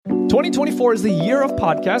2024 is the year of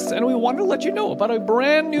podcasts, and we wanted to let you know about a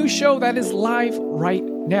brand new show that is live right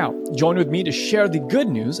now. Join with me to share the good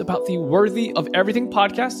news about the Worthy of Everything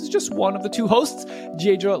podcast. Is just one of the two hosts,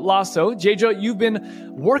 Jadra Lasso. Jadra, you've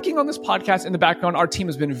been working on this podcast in the background. Our team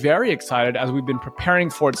has been very excited as we've been preparing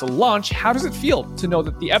for its launch. How does it feel to know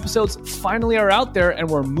that the episodes finally are out there and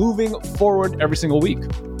we're moving forward every single week?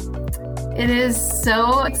 It is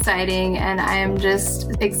so exciting, and I am just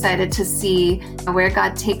excited to see where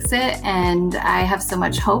God takes it, and I have so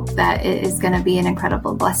much hope that it is going to be an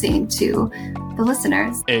incredible blessing to the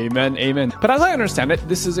listeners. Amen, amen. But as I understand it,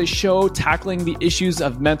 this is a show tackling the issues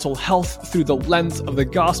of mental health through the lens of the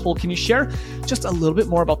gospel. Can you share just a little bit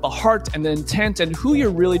more about the heart and the intent and who you're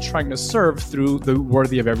really trying to serve through the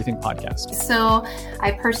Worthy of Everything podcast? So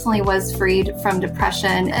I personally was freed from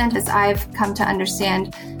depression, and as I've come to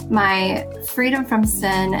understand my freedom from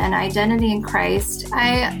sin and identity in Christ,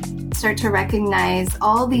 I start to recognize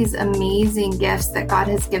all these amazing gifts that God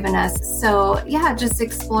has given us. So yeah, just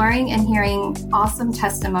exploring and hearing awesome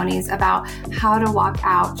testimonies about how to walk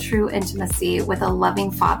out true intimacy with a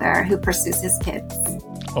loving Father who pursues his kids.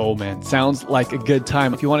 Oh man, sounds like a good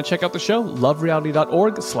time. If you want to check out the show,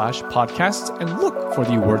 lovereality.org/podcasts and look for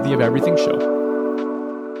the Worthy of Everything show.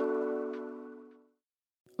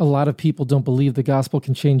 A lot of people don't believe the gospel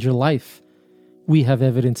can change your life. We have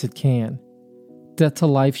evidence it can. Death to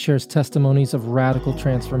Life shares testimonies of radical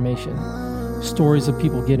transformation, stories of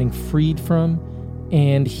people getting freed from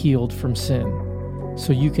and healed from sin,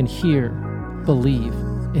 so you can hear, believe,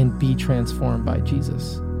 and be transformed by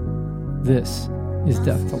Jesus. This is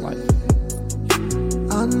Death to Life.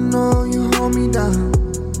 I know you hold me down.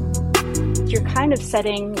 You're kind of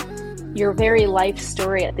setting your very life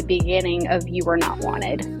story at the beginning of you are not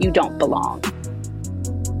wanted, you don't belong.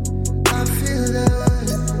 I feel that.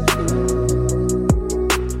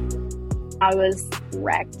 I was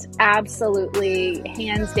wrecked, absolutely,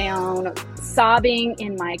 hands down, sobbing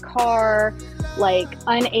in my car, like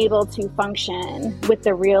unable to function with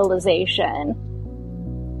the realization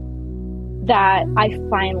that I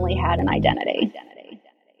finally had an identity.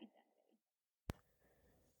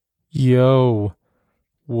 Yo,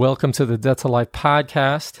 welcome to the Death to Life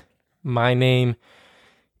podcast. My name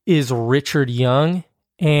is Richard Young,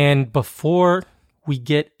 and before we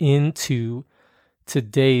get into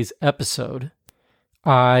today's episode,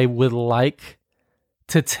 I would like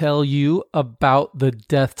to tell you about the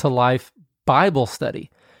Death to Life Bible study.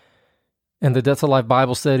 And the Death to Life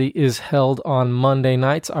Bible study is held on Monday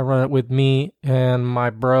nights. I run it with me and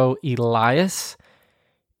my bro Elias.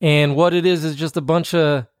 And what it is just a bunch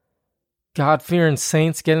of God-fearing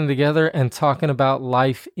saints getting together and talking about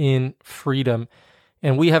life in freedom.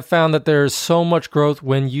 And we have found that there is so much growth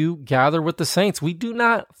when you gather with the saints. We do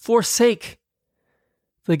not forsake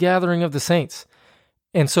the gathering of the saints.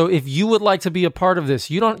 And so if you would like to be a part of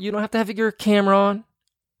this, you don't have to have your camera on.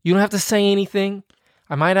 You don't have to say anything.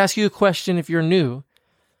 I might ask you a question if you're new.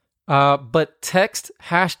 But text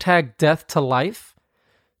hashtag Death to Life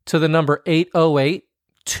to the number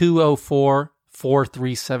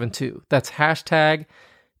 808-204-4372. That's hashtag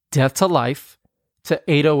Death to Life to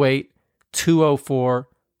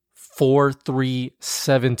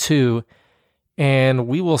 808-204-4372. And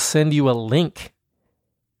we will send you a link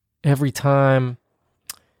every time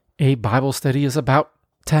a Bible study is about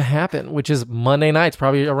to happen, which is Monday nights,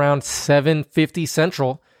 probably around 7:50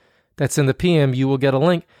 Central. That's in the PM. You will get a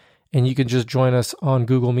link, and you can just join us on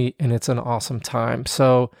Google Meet, and it's an awesome time.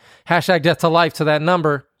 So hashtag Death to Life to that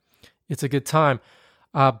number. It's a good time.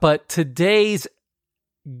 But today's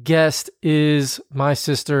guest is my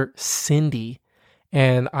sister, Cindy,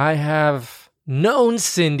 and I have known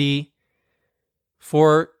Cindy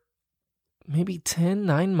for maybe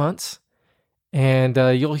 9 months, and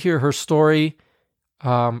you'll hear her story.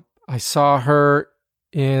 I saw her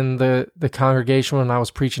in the congregation when I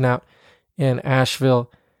was preaching out in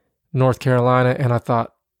Asheville, North Carolina, and I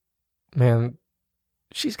thought, man,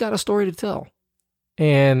 she's got a story to tell.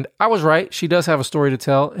 And I was right. She does have a story to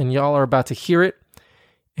tell, and y'all are about to hear it,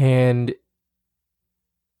 and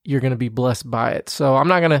you're going to be blessed by it. So I'm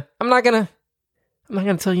not going to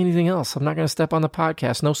tell you anything else. I'm not going to step on the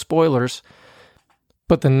podcast. No spoilers.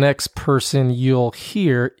 But the next person you'll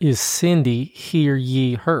hear is Cindy. Hear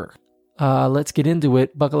ye her. Let's get into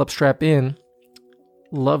it. Buckle up, strap in.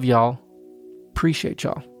 Love y'all. Appreciate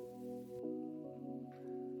y'all.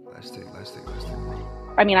 Last thing.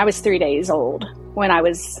 I mean, I was 3 days old when I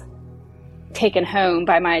was taken home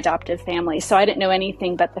by my adoptive family, so I didn't know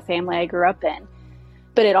anything but the family I grew up in.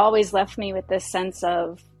 But it always left me with this sense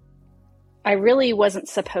of I really wasn't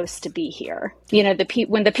supposed to be here. You know,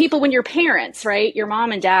 when your parents, right, your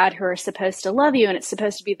mom and dad who are supposed to love you and it's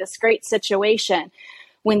supposed to be this great situation,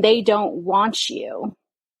 when they don't want you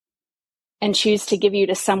and choose to give you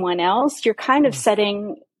to someone else, you're kind of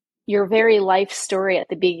setting your very life story at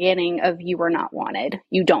the beginning of you were not wanted.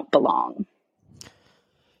 You don't belong.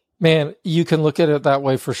 Man, you can look at it that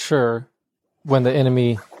way for sure when the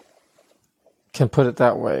enemy can put it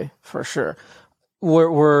that way for sure.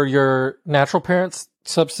 Were your natural parents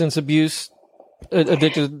substance abuse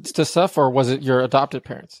addicted to stuff, or was it your adopted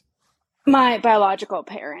parents? My biological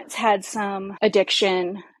parents had some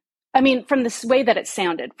addiction. I mean, from the way that it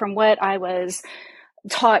sounded, from what I was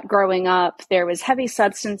taught growing up, there was heavy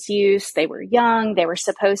substance use. They were young. They were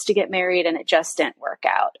supposed to get married and it just didn't work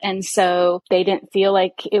out. And so they didn't feel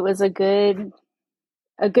like it was a good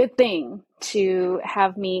thing to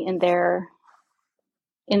have me in their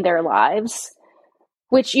lives,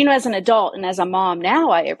 which, you know, as an adult and as a mom now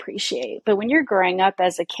I appreciate. But when you're growing up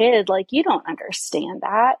as a kid, like, you don't understand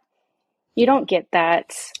that. You don't get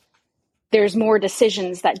that. There's more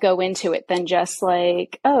decisions that go into it than just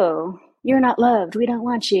like, oh, you're not loved. We don't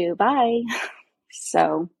want you. Bye.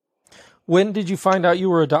 So. When did you find out you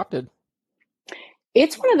were adopted?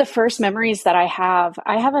 It's one of the first memories that I have.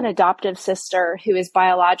 I have an adoptive sister who is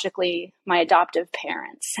biologically my adoptive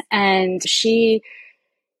parents, and she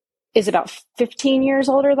is about 15 years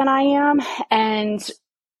older than I am. And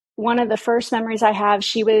one of the first memories I have,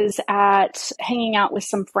 she was hanging out with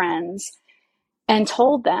some friends and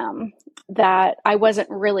told them that I wasn't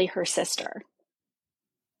really her sister.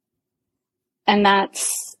 And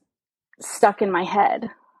that's stuck in my head.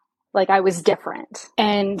 Like, I was different.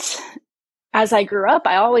 And as I grew up,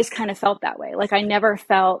 I always kind of felt that way. Like, I never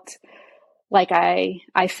felt like I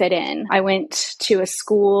fit in. I went to a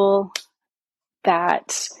school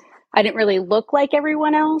that I didn't really look like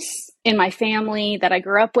everyone else. In my family that I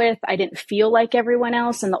grew up with, I didn't feel like everyone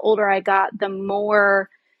else. And the older I got, the more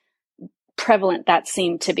prevalent that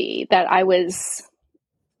seemed to be, that I was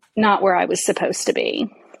not where I was supposed to be.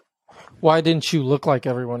 Why didn't you look like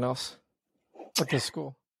everyone else at this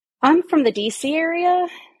school? I'm from the DC area.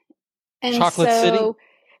 And Chocolate City?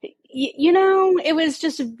 You know, it was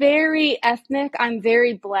just very ethnic. I'm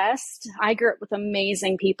very blessed. I grew up with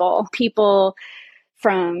amazing people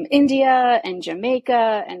from India and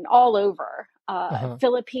Jamaica and all over,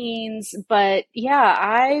 Philippines. But yeah,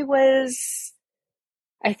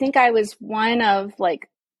 I think I was one of like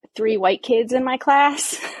 3 white kids in my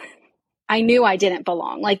class. I knew I didn't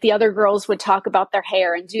belong. Like, the other girls would talk about their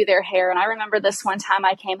hair and do their hair. And I remember this one time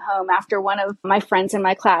I came home after one of my friends in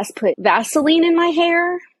my class put Vaseline in my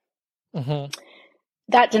hair. Mm-hmm.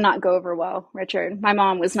 That did not go over well, Richard. My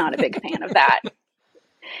mom was not a big fan of that.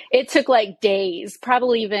 It took like days,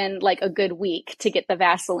 probably even like a good week to get the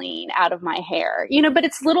Vaseline out of my hair, you know, but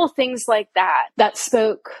it's little things like that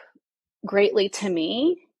spoke greatly to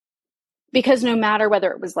me, because no matter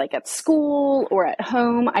whether it was like at school or at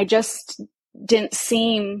home, I just didn't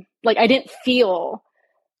seem like, I didn't feel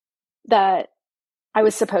that I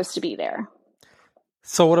was supposed to be there.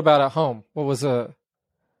 So what about at home?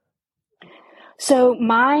 So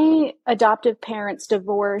my adoptive parents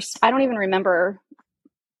divorced. I don't even remember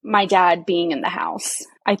my dad being in the house.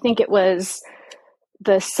 I think it was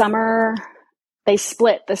the summer, they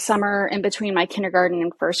split the summer in between my kindergarten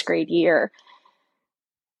and first grade year.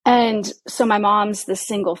 And so my mom's the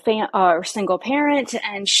single parent,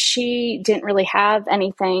 and she didn't really have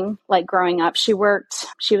anything like growing up. She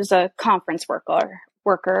was a conference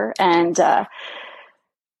worker and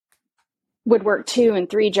would work 2 and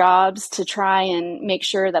 3 jobs to try and make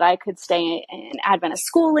sure that I could stay in Adventist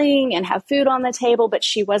schooling and have food on the table, but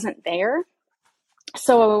she wasn't there.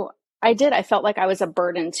 So I felt like I was a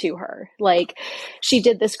burden to her. Like, she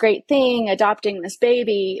did this great thing, adopting this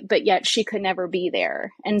baby, but yet she could never be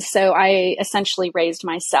there. And so I essentially raised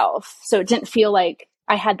myself. So it didn't feel like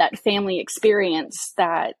I had that family experience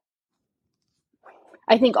that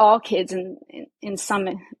I think all kids in some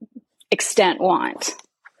extent want.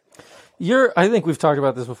 I think we've talked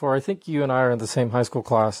about this before. I think you and I are in the same high school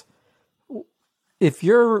class. If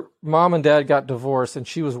your mom and dad got divorced and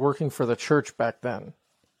she was working for the church back then,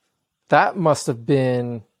 that must have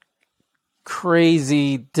been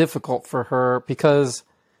crazy difficult for her, because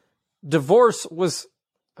divorce was,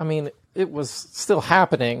 I mean, it was still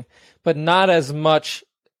happening, but not as much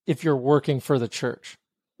if you're working for the church.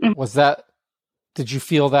 Mm-hmm. Did you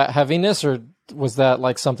feel that heaviness, or was that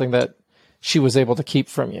like something that she was able to keep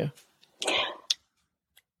from you?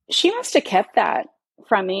 She must have kept that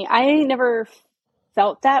from me. I never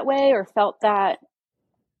felt that way or felt that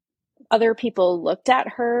other people looked at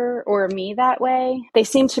her or me that way. They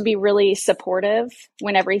seemed to be really supportive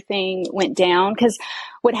when everything went down. Because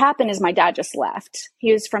what happened is my dad just left.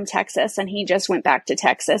 He was from Texas and he just went back to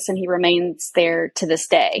Texas and he remains there to this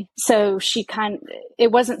day. So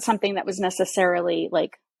it wasn't something that was necessarily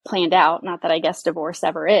like planned out. Not that I guess divorce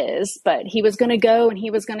ever is, but he was going to go and he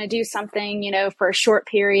was going to do something, for a short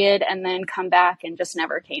period and then come back and just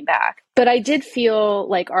never came back. But I did feel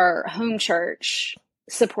like our home church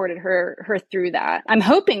supported her through that. I'm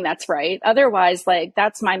hoping that's right. Otherwise, like,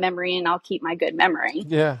 that's my memory and I'll keep my good memory.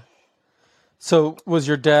 Yeah. So was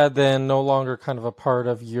your dad then no longer kind of a part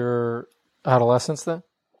of your adolescence then?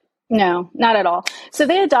 No, not at all. So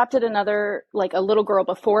they adopted a little girl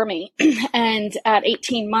before me. And at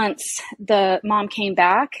 18 months, the mom came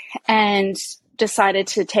back and decided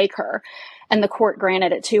to take her, and the court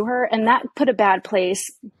granted it to her. And that put a bad place.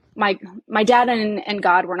 My dad and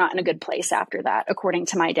God were not in a good place after that, according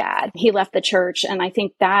to my dad. He left the church. And I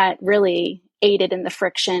think that really aided in the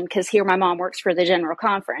friction, because here my mom works for the general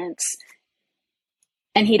conference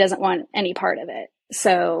and he doesn't want any part of it.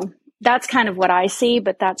 So that's kind of what I see,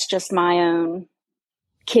 but that's just my own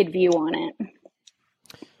kid view on it.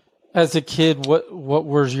 As a kid, what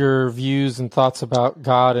were your views and thoughts about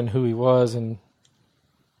God and who he was? And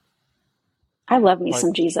I love me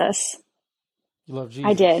some Jesus. You love Jesus?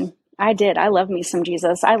 I did. I love me some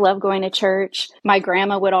Jesus. I love going to church. My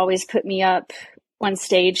grandma would always put me up on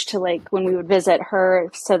stage to, like, when we would visit her,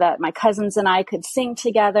 so that my cousins and I could sing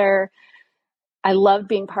together. I loved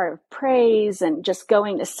being part of praise and just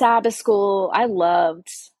going to Sabbath school. I loved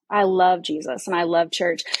Jesus and I loved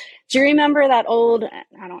church. Do you remember that old,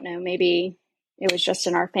 I don't know, maybe it was just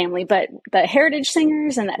in our family, but the Heritage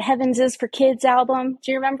Singers and that Heavens is for Kids album?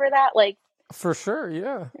 Do you remember that? Like, for sure,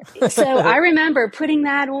 yeah. So I remember putting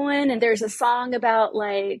that on, and there's a song about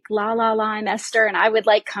like, la, la, la, I'm Esther. And I would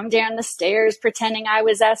like come down the stairs pretending I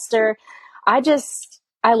was Esther. I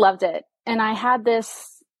loved it. And I had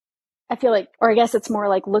this, I feel like, or I guess it's more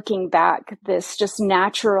like looking back, this just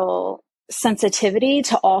natural sensitivity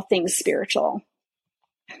to all things spiritual.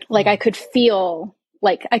 Like I could feel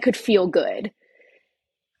good.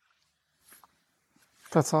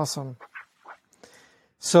 That's awesome.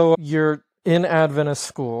 So you're in Adventist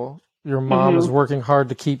school. Your mom is working hard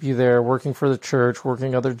to keep you there, working for the church,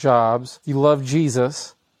 working other jobs. You love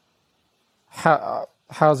Jesus.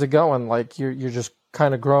 How's it going? Like you're just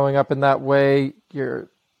kind of growing up in that way. You're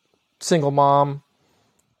single mom.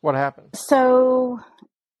 What happened? So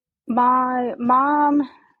my mom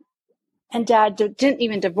and dad didn't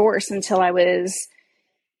even divorce until I was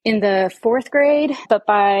in the 4th grade. But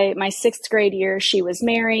by my 6th grade year, she was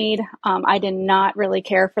married. I did not really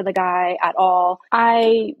care for the guy at all.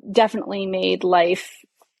 I definitely made life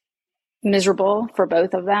miserable for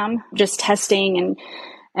both of them, just testing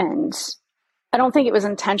and I don't think it was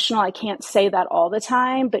intentional. I can't say that all the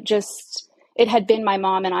time, but just it had been my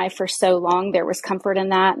mom and I for so long. There was comfort in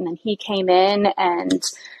that. And then he came in and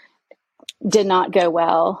did not go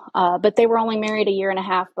well. But they were only married a year and a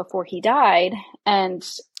half before he died. And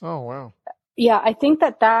oh, wow. Yeah, I think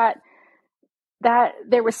that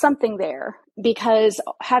there was something there, because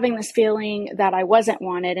having this feeling that I wasn't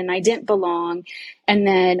wanted and I didn't belong, and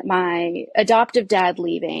then my adoptive dad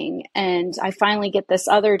leaving, and I finally get this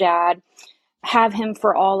other dad, have him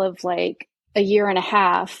for all of like a year and a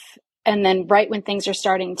half. And then right when things are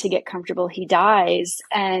starting to get comfortable, he dies,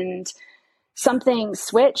 and something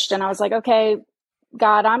switched. And I was like, okay,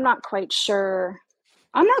 God, I'm not quite sure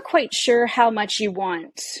how much you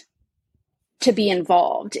want to be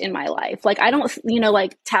involved in my life. Like, I don't,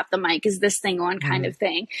 like tap the mic, is this thing on kind of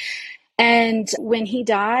thing. And when he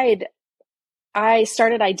died, I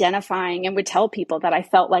started identifying and would tell people that I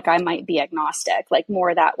felt like I might be agnostic, like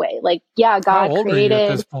more that way. Like, yeah, God how old created. Are you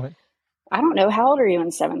at this point? I don't know. How old are you in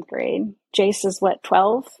 7th grade? Jace is what,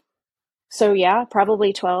 12? So yeah,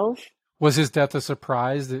 probably 12. Was his death a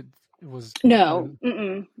surprise? It was no,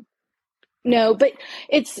 no. But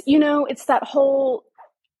it's it's that whole.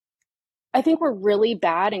 I think we're really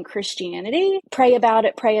bad in Christianity. Pray about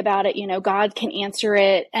it. God can answer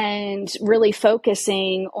it, and really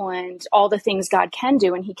focusing on all the things God can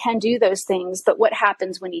do, and he can do those things. But what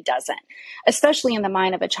happens when he doesn't, especially in the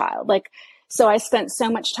mind of a child? Like, so I spent so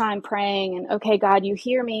much time praying and, okay, God, you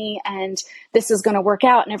hear me, and this is going to work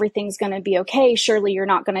out and everything's going to be okay. Surely you're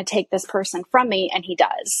not going to take this person from me. And he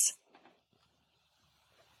does.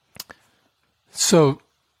 So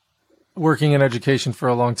working in education for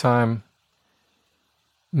a long time,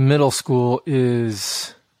 middle school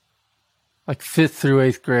is like 5th through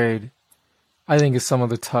 8th grade, I think is some of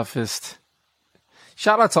the toughest.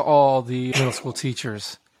 Shout out to all the middle school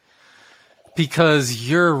teachers. because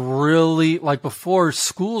you're really like, before,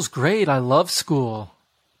 school's great. I love school.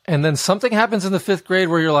 And then something happens in the 5th grade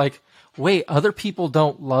where you're like, wait, other people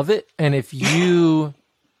don't love it. And if you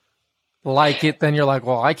like it, then you're like,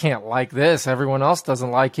 well, I can't like this. Everyone else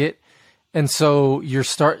doesn't like it. And so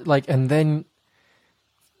and then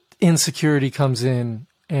insecurity comes in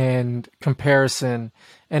and comparison.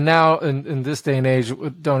 And now in this day and age,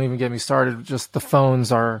 don't even get me started. Just the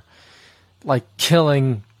phones are like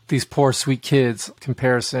killing these poor, sweet kids,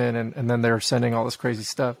 comparison. And then they're sending all this crazy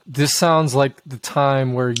stuff. This sounds like the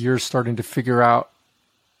time where you're starting to figure out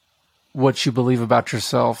what you believe about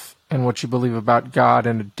yourself and what you believe about God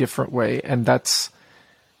in a different way. And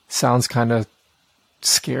sounds kind of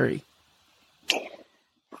scary.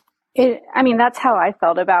 That's how I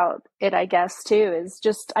felt about it, I guess, too, is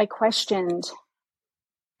just I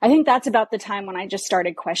think that's about the time when I just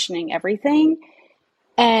started questioning everything.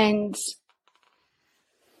 And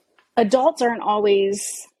adults aren't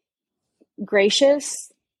always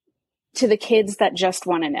gracious to the kids that just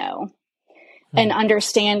want to know. And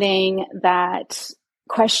understanding that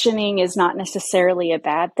questioning is not necessarily a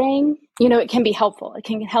bad thing. It can be helpful. It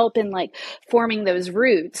can help in like forming those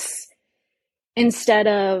roots, instead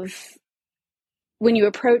of when you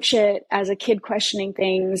approach it as a kid questioning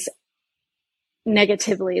things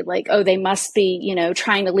negatively, like, oh, they must be,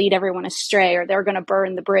 trying to lead everyone astray, or they're going to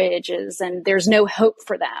burn the bridges and there's no hope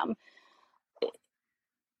for them.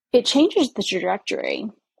 It changes the trajectory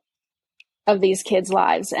of these kids'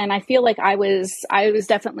 lives. And I feel like I was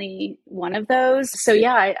definitely one of those. So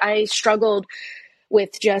yeah, I struggled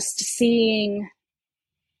with just seeing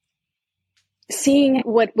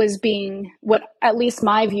what at least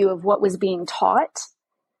my view of what was being taught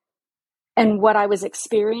and what I was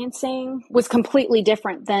experiencing was completely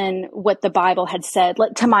different than what the Bible had said,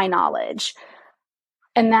 like, to my knowledge.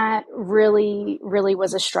 And that really, really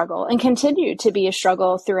was a struggle, and continued to be a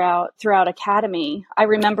struggle throughout academy. I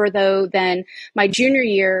remember, though, then my junior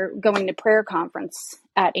year going to prayer conference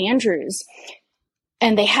at Andrews,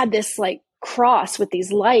 and they had this like cross with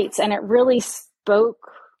these lights, and it really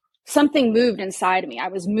spoke. Something moved inside of me. I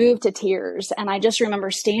was moved to tears, and I just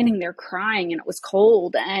remember standing there crying, and it was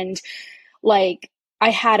cold, and like I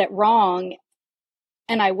had it wrong.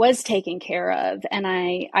 And I was taken care of, and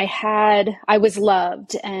I was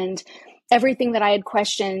loved, and everything that I had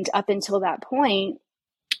questioned up until that point,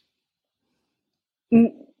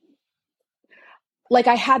 like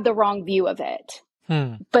I had the wrong view of it.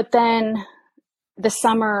 But then the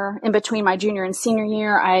summer in between my junior and senior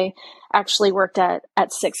year, I actually worked at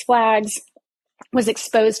Six Flags, was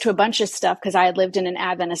exposed to a bunch of stuff because I had lived in an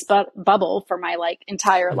Adventist bubble for my like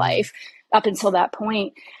entire life up until that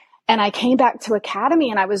point. And I came back to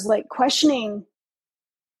academy, and I was like questioning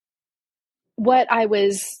what I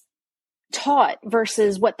was taught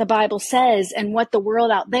versus what the Bible says and what the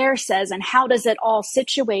world out there says, and how does it all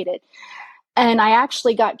situate it. And I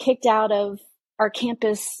actually got kicked out of our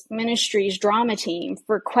campus ministries drama team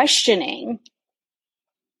for questioning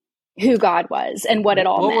who God was and what it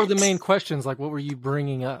all meant. What were the main questions? Like, what were you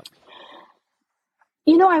bringing up?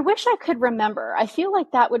 I wish I could remember. I feel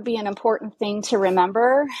like that would be an important thing to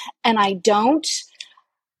remember, and I don't.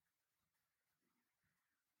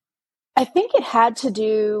 I think it had to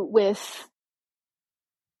do with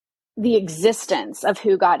the existence of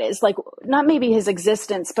who God is. Like, not maybe his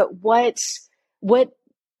existence, but what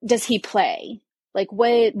does he play? Like,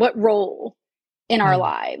 what role in our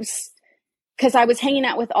lives? Because I was hanging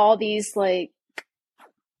out with all these like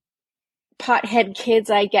pothead kids,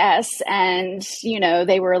 I guess, and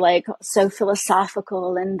they were like so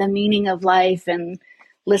philosophical and the meaning of life and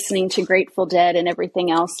listening to Grateful Dead and everything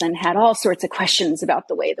else, and had all sorts of questions about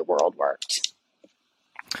the way the world worked.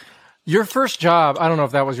 Your first job, I don't know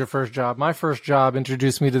if that was your first job. My first job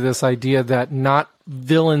introduced me to this idea that not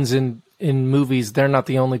villains in movies, they're not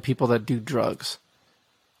the only people that do drugs.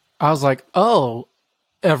 I was like, oh,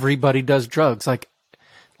 everybody does drugs.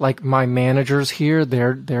 Like my managers here,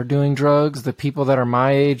 they're doing drugs. The people that are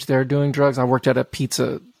my age, they're doing drugs. I worked at a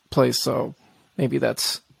pizza place, so maybe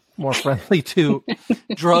that's more friendly to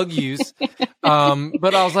drug use.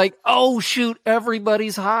 But I was like, oh shoot,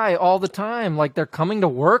 everybody's high all the time. Like, they're coming to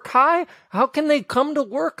work high? How can they come to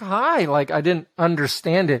work high? Like, I didn't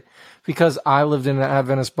understand it because I lived in an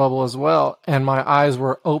Adventist bubble as well, and my eyes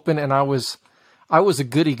were open, and I was a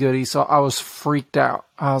goody-goody, so I was freaked out.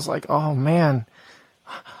 I was like, oh man,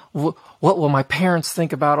 what will my parents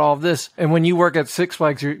think about all this? And when you work at Six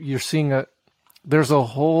Flags, you're seeing there's a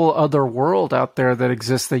whole other world out there that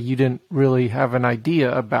exists that you didn't really have an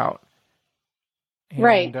idea about. And,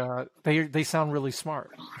 right. They sound really smart.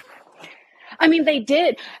 I mean, they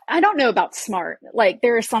did. I don't know about smart. Like,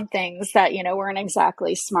 there are some things that, weren't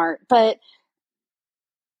exactly smart, but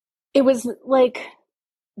it was like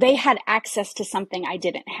they had access to something I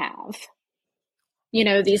didn't have.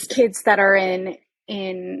 These kids that are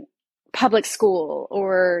in public school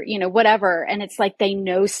or, whatever. And it's like, they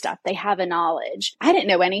know stuff. They have a knowledge. I didn't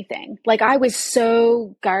know anything. Like, I was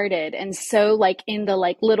so guarded and so like in the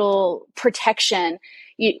like little protection,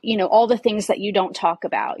 all the things that you don't talk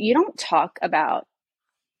about. You don't talk about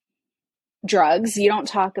drugs. You don't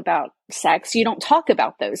talk about sex. You don't talk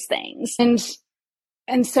about those things.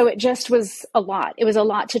 And so it just was a lot. It was a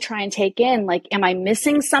lot to try and take in. Like, am I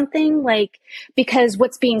missing something? Like, because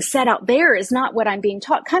what's being said out there is not what I'm being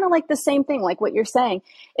taught. Kind of like the same thing, like what you're saying,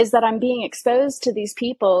 is that I'm being exposed to these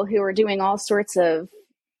people who are doing all sorts of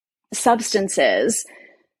substances,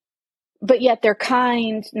 but yet they're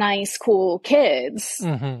kind, nice, cool kids.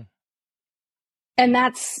 Mm-hmm. And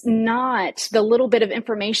that's not the little bit of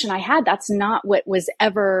information I had. That's not what was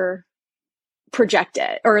ever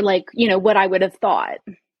projected or like, what I would have thought.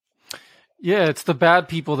 Yeah, it's the bad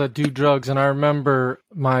people that do drugs. And I remember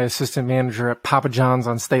my assistant manager at Papa John's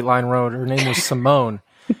on State Line Road, her name was Simone.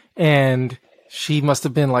 And she must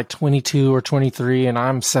have been like 22 or 23 and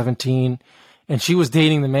I'm 17. And she was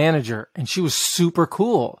dating the manager and she was super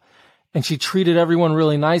cool. And she treated everyone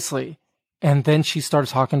really nicely. And then she started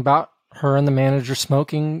talking about her and the manager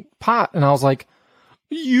smoking pot. And I was like,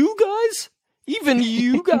 you guys? Even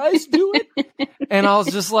you guys do it? And I was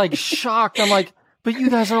just like shocked. I'm like, but you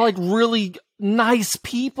guys are like really nice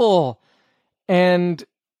people. And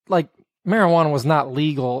like marijuana was not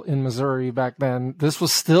legal in Missouri back then. This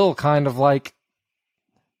was still kind of like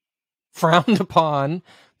frowned upon,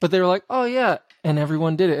 but they were like, oh yeah. And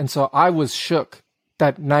everyone did it. And so I was shook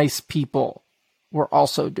that nice people were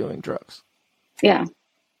also doing drugs. Yeah.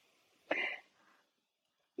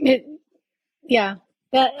 Yeah.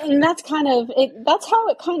 And that's kind of it. That's how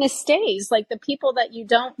it kind of stays. Like the people that you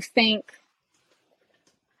don't think,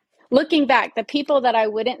 looking back, the people that I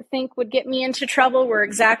wouldn't think would get me into trouble were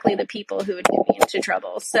exactly the people who would get me into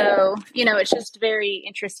trouble. So, it's just very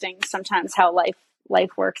interesting sometimes how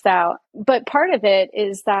life works out. But part of it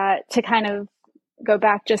is that, to kind of go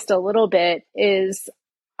back just a little bit, is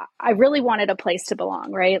I really wanted a place to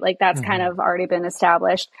belong, right? Like that's kind of already been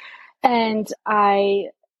established. And I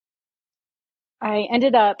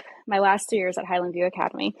ended up my last 2 years at Highland View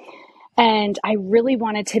Academy, and I really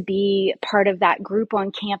wanted to be part of that group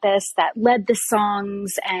on campus that led the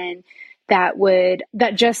songs and that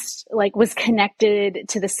just like was connected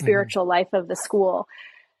to the spiritual life of the school.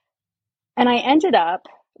 And I ended up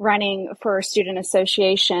running for a student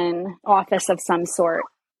association office of some sort,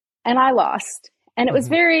 and I lost. And it was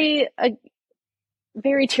very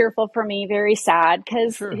tearful for me, very sad,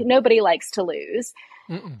 because nobody likes to lose.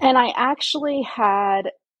 And I actually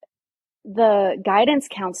had the guidance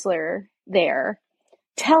counselor there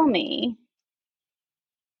tell me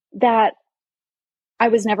that I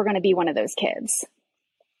was never going to be one of those kids.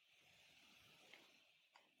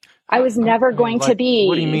 I was never going to be.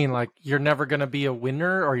 What do you mean? Like, you're never going to be a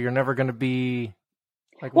winner, or you're never going to be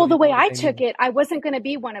like? Well, the way I took it, I wasn't going to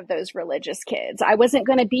be one of those religious kids. I wasn't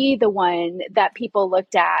going to be the one that people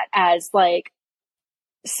looked at as like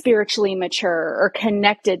spiritually mature or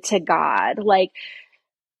connected to God. Like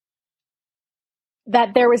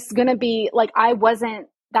that there was going to be like,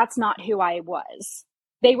 that's not who I was.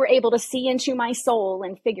 They were able to see into my soul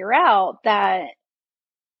and figure out that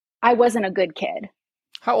I wasn't a good kid.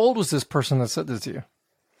 How old was this person that said this to you?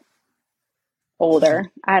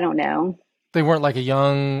 Older. I don't know. They weren't like a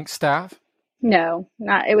young staff? No,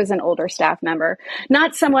 it was an older staff member,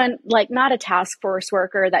 not someone like, not a task force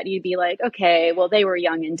worker that you'd be like, okay, well, they were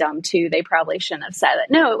young and dumb too. They probably shouldn't have said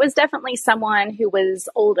it. No, it was definitely someone who was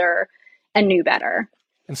older and knew better.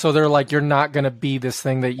 And so they're like, you're not going to be this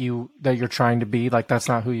thing that you're trying to be. Like, that's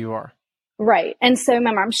not who you are. Right. And so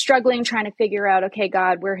remember, I'm struggling trying to figure out, okay,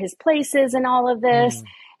 God, where his place is in all of this.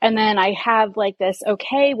 And then I have like this,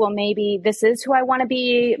 okay, well, maybe this is who I want to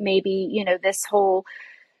be. Maybe, this whole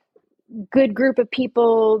good group of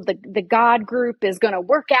people, the God group is going to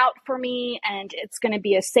work out for me and it's going to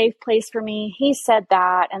be a safe place for me. He said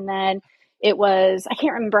that. And then it was, I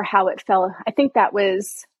can't remember how it fell. I think that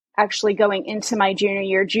was actually going into my junior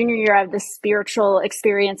year. I have this spiritual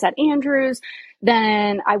experience at Andrews.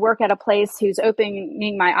 Then I work at a place who's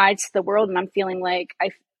opening my eyes to the world. And I'm feeling like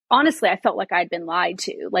honestly, I felt like I'd been lied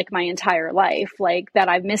to like my entire life, like that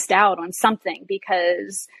I've missed out on something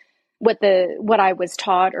because what I was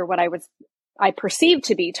taught or I perceived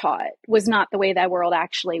to be taught was not the way that world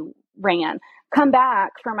actually ran. Come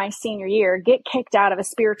back for my senior year, get kicked out of a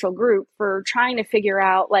spiritual group for trying to figure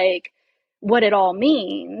out like what it all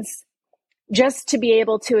means, just to be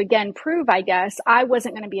able to, again, prove, I guess, I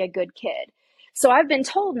wasn't going to be a good kid. So I've been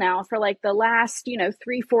told now for like the last,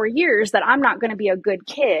 3-4 years that I'm not going to be a good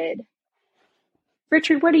kid.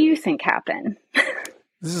 Richard, what do you think happened?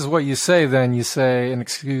 This is what you say then. You say, and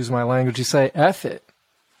excuse my language, you say, F it.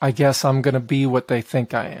 I guess I'm going to be what they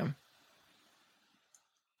think I am.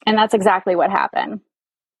 And that's exactly what happened.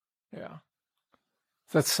 Yeah.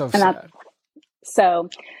 That's so sad. So,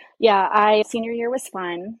 yeah, senior year was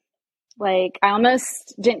fun. Like, I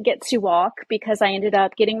almost didn't get to walk because I ended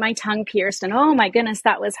up getting my tongue pierced, and oh my goodness,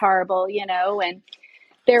 that was horrible, and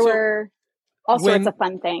there were all sorts of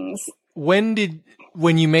fun things. When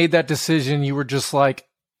you made that decision, you were just like,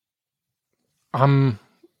 I'm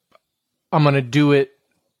going to do it.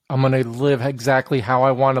 I'm going to live exactly how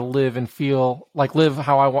I want to live and feel, like live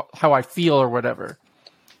how I feel or whatever.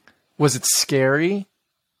 Was it scary?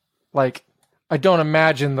 Like, I don't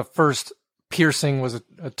imagine the first piercing was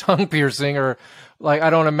a tongue piercing, or like, I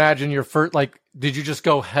don't imagine your first, like, did you just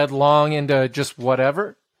go headlong into just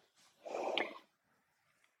whatever?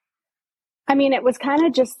 I mean, it was kind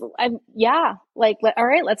of just, like, all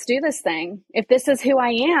right, let's do this thing. If this is who I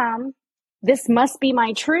am, this must be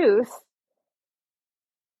my truth.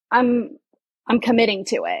 I'm committing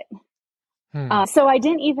to it. So I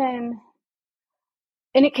didn't even,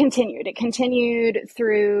 and it continued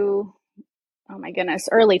through, oh my goodness,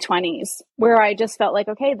 early 20s, where I just felt like,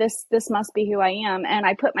 okay, this must be who I am. And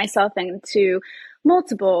I put myself into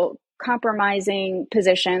multiple compromising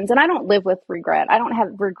positions, and I don't live with regret. I don't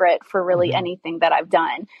have regret for really anything that I've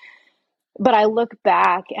done. But I look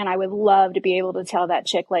back and I would love to be able to tell that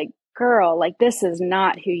chick, like, girl, like, this is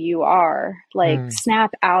not who you are. Like,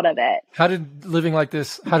 snap out of it. How did living like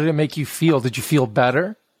this, how did it make you feel? Did you feel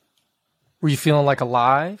better? Were you feeling like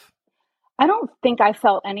alive? I don't think I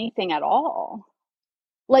felt anything at all.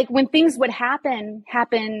 Like, when things would happen,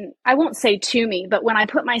 I won't say to me, but when I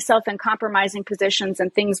put myself in compromising positions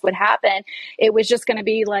and things would happen, it was just going to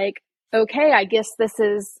be like, okay, I guess this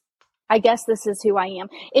is who I am.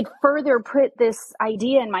 It further put this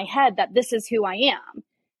idea in my head that this is who I am.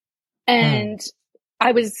 And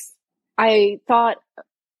I thought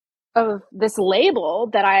of this label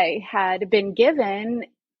that I had been given,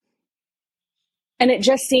 and it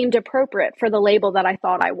just seemed appropriate for the label that I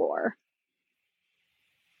thought I wore.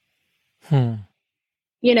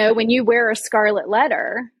 When you wear a scarlet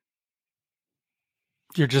letter,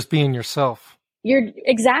 you're just being yourself.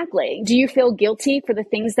 Exactly. Do you feel guilty for the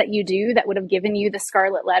things that you do that would have given you the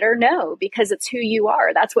scarlet letter? No, because it's who you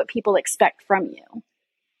are. That's what people expect from you.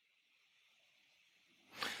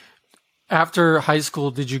 After high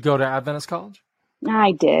school, did you go to Adventist college?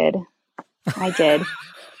 I did.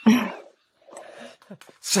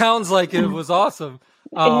 Sounds like it was awesome.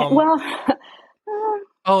 Well,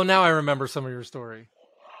 oh, now I remember some of your story.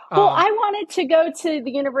 Well, I wanted to go to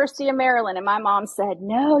the University of Maryland, and my mom said,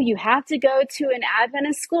 no, you have to go to an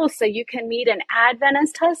Adventist school so you can meet an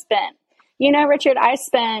Adventist husband. Richard, I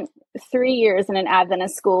spent 3 years in an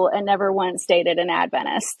Adventist school and never once dated an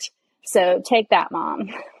Adventist. So take that, Mom.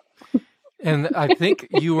 And I think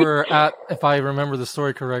you were at, if I remember the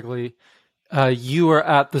story correctly, you were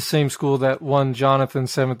at the same school that one Jonathan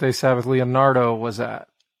Seventh-day Sabbath Leonardo was at.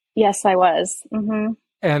 Yes, I was. Mm-hmm.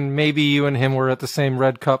 And maybe you and him were at the same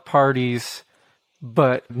Red Cup parties,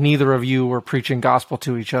 but neither of you were preaching gospel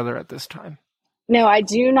to each other at this time. No, I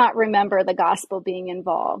do not remember the gospel being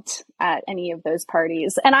involved at any of those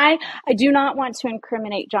parties. And I do not want to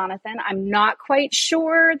incriminate Jonathan. I'm not quite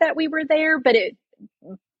sure that we were there, but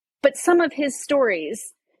some of his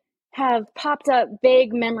stories have popped up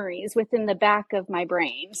vague memories within the back of my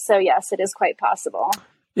brain. So yes, it is quite possible.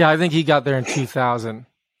 Yeah, I think he got there in 2000.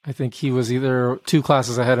 I think he was either 2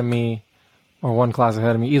 classes ahead of me or 1 class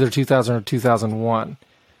ahead of me, either 2000 or 2001.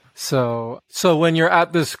 So when you're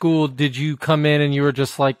at this school, did you come in and you were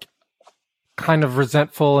just like kind of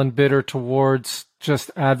resentful and bitter towards just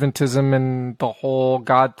Adventism and the whole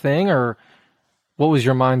God thing, or what was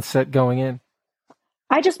your mindset going in?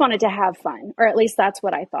 I just wanted to have fun, or at least that's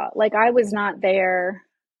what I thought. Like, I was not there.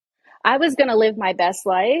 I was going to live my best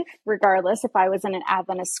life, regardless if I was in an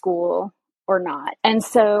Adventist school or not. And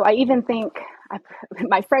so I even think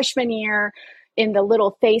my freshman year in the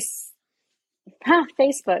little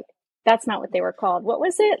Facebook, that's not what they were called. What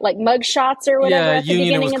was it? Like mug shots or whatever? Yeah,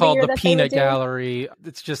 Union, it was called the Peanut Gallery.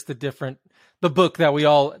 It's just the book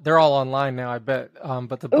that they're all online now, I bet.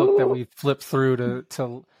 But the book that we flip through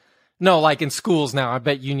to no, like in schools now, I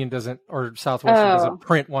bet Union doesn't, or Southwestern doesn't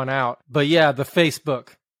print one out. But yeah, the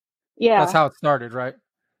Facebook. Yeah. That's how it started, right?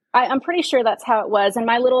 I'm pretty sure that's how it was. And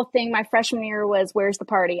my little thing, my freshman year was, where's the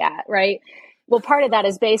party at, right? Well, part of that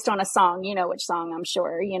is based on a song. You know which song, I'm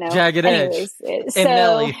sure. Jagged Edge Anyways, and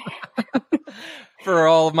Nelly. For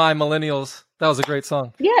all of my millennials, that was a great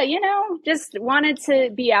song. Yeah, just wanted to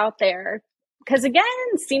be out there. Because again,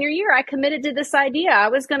 senior year, I committed to this idea. I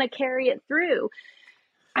was going to carry it through.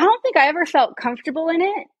 I don't think I ever felt comfortable in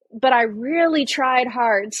it, but I really tried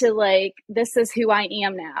hard to this is who I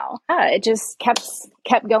am now. It just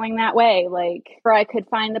kept going that way. Where I could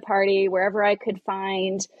find the party, wherever I could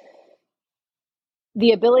find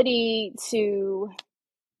the ability to,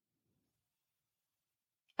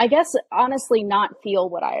 I guess, honestly, not feel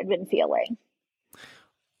what I had been feeling.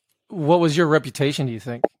 What was your reputation, do you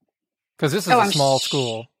think? Because this is a small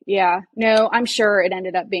school. Yeah. No, I'm sure it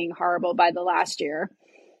ended up being horrible by the last year.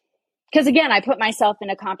 Because again, I put myself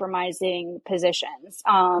into compromising positions.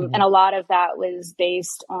 And a lot of that was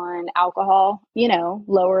based on alcohol,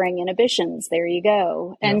 lowering inhibitions. There you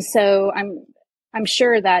go. Yep. And so I'm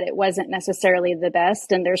sure that it wasn't necessarily the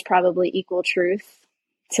best, and there's probably equal truth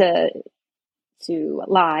to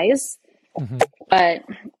lies. Mm-hmm. But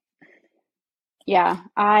yeah,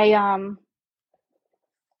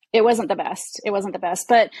 it wasn't the best. It wasn't the best.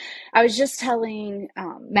 But I was just telling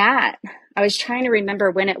Matt, I was trying to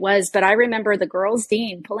remember when it was, but I remember the girls'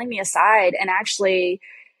 dean pulling me aside, and actually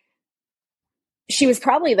she was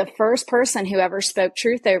probably the first person who ever spoke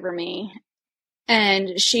truth over me.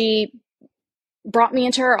 And she brought me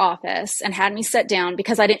into her office and had me sit down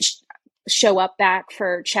because I didn't show up back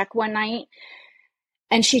for check one night.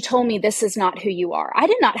 And she told me, this is not who you are. I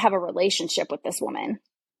did not have a relationship with this woman.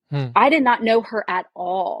 I did not know her at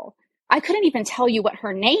all. I couldn't even tell you what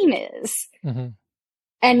her name is. Mm-hmm.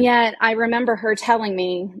 And yet I remember her telling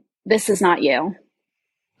me, this is not you.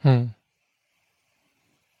 And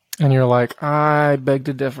you're like, I beg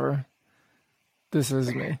to differ. This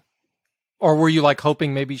is me. Or were you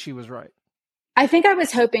hoping maybe she was right? I think I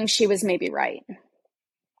was hoping she was maybe right.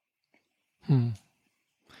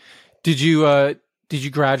 Did you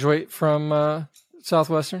graduate from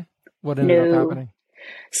Southwestern? What ended up happening?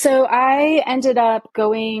 So I ended up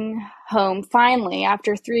going home finally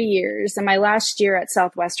after 3 years. And my last year at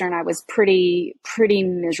Southwestern, I was pretty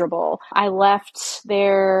miserable. I left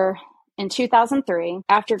there in 2003.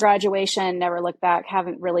 After graduation, never looked back,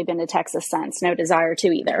 haven't really been to Texas since, no desire to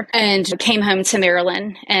either. And came home to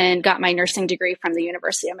Maryland and got my nursing degree from the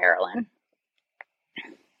University of Maryland.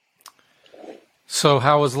 So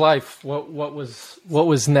how was life? What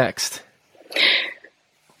was next?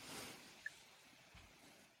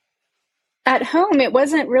 At home, it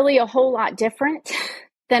wasn't really a whole lot different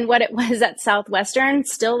than what it was at Southwestern.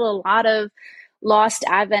 Still a lot of lost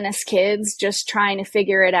Adventist kids just trying to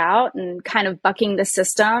figure it out and kind of bucking the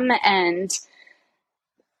system and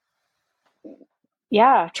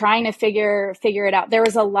trying to figure it out. There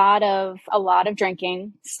was a lot of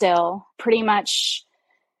drinking still. Pretty much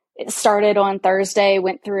it started on Thursday,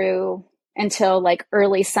 went through until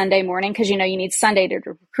early Sunday morning, because you need Sunday to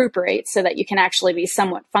recuperate so that you can actually be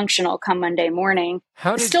somewhat functional come Monday morning.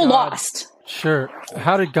 Lost. Sure.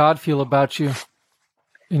 How did God feel about you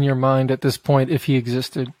in your mind at this point, if he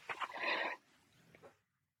existed?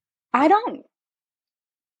 I don't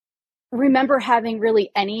remember having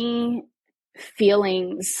really any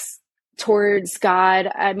feelings towards God.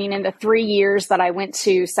 I mean, in the 3 years that I went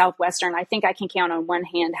to Southwestern, I think I can count on one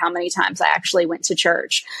hand how many times I actually went to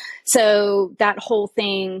church. So that whole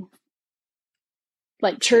thing,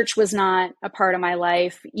 church was not a part of my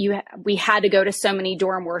life. We had to go to so many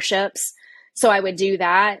dorm worships. So I would do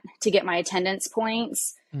that to get my attendance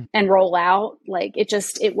points and roll out.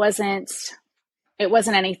 It wasn't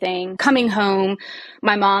anything. Coming home,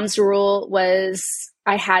 my mom's rule was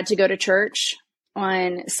I had to go to church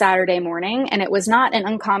on Saturday morning. And it was not an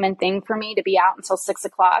uncommon thing for me to be out until 6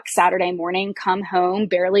 o'clock Saturday morning, come home,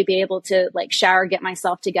 barely be able to shower, get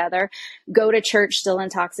myself together, go to church still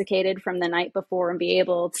intoxicated from the night before, and be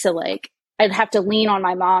able to I'd have to lean on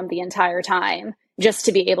my mom the entire time just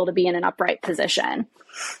to be able to be in an upright position.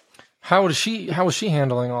 How was she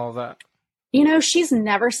handling all of that? She's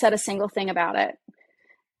never said a single thing about it.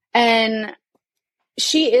 And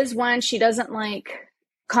she is one, she doesn't like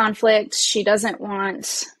conflict. She doesn't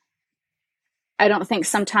want, I don't think,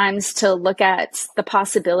 sometimes to look at the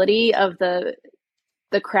possibility of the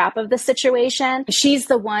crap of the situation. She's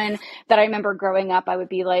the one that I remember growing up, I would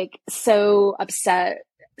be so upset,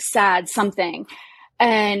 sad, something.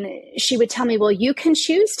 And she would tell me, well, you can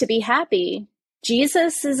choose to be happy.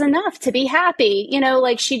 Jesus is enough to be happy.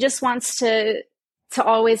 She just wants to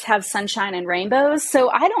always have sunshine and rainbows. So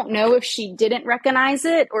I don't know if she didn't recognize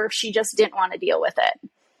it or if she just didn't want to deal with it.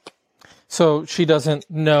 So she doesn't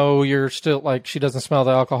know you're still, like, she doesn't smell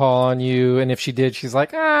the alcohol on you. And if she did, she's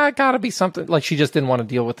like, gotta be something. Like, she just didn't want to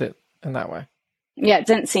deal with it in that way. Yeah, it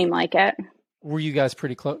didn't seem like it. Were you guys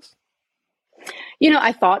pretty close?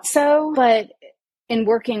 I thought so, but in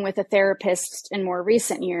working with a therapist in more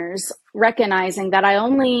recent years, recognizing that I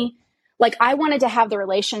wanted to have the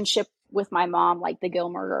relationship with my mom like the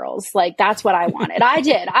Gilmore Girls. Like, that's what I wanted. I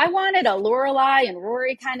did. I wanted a Lorelai and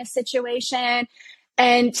Rory kind of situation.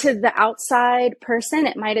 And to the outside person,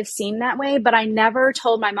 it might have seemed that way, but I never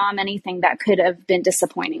told my mom anything that could have been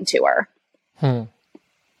disappointing to her.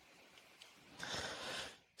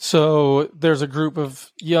 So there's a group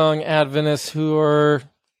of young Adventists who are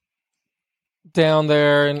down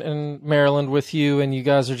there in Maryland with you, and you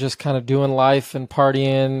guys are just kind of doing life and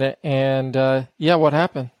partying. And what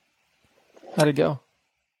happened? How'd it go?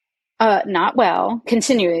 Not well.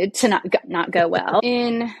 Continued to not go well.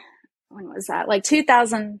 When was that? Like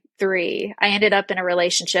 2003, I ended up in a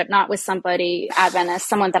relationship, not with somebody Adventist,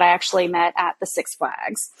 someone that I actually met at the Six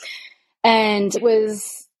Flags. And it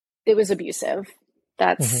was abusive.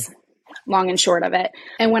 That's long and short of it.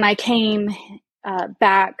 And when I came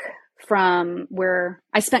back from where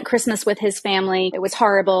I spent Christmas with his family, it was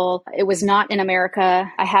horrible. It was not in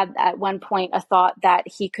America. I had at one point a thought that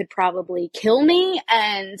he could probably kill me,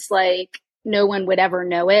 and like no one would ever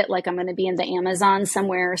know it. Like I'm going to be in the Amazon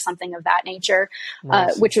somewhere or something of that nature,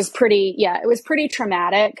 which was it was pretty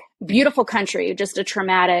traumatic. Beautiful country, just a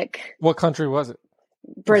traumatic. What country was it?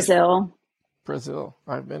 Brazil. Brazil.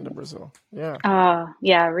 I've been to Brazil. Yeah.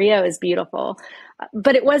 Yeah. Rio is beautiful,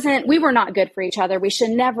 but we were not good for each other. We should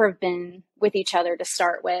never have been with each other to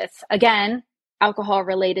start with. Again, alcohol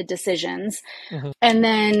related decisions. And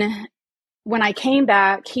then when I came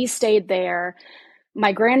back, he stayed there.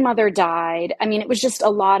 My grandmother died. I mean, it was just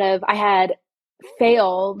I had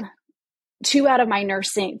failed two out of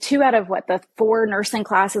the 4 nursing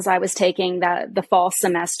classes I was taking the fall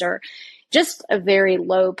semester. Just a very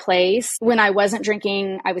low place. When I wasn't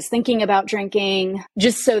drinking, I was thinking about drinking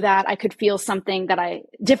just so that I could feel something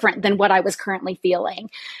different than what I was currently feeling.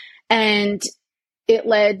 And it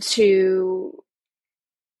led to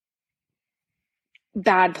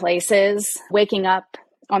bad places, waking up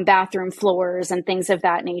on bathroom floors and things of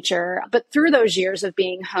that nature. But through those years of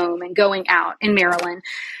being home and going out in Maryland,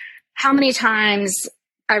 how many times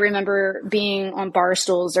I remember being on bar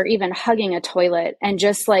stools or even hugging a toilet and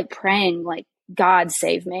just like praying, like, God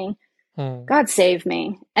save me. God save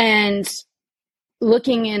me. And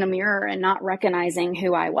looking in a mirror and not recognizing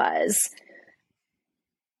who I was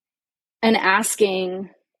and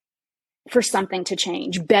asking for something to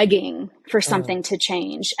change, begging for something to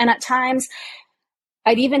change. And at times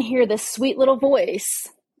I'd even hear this sweet little voice,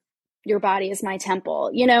 your body is my temple,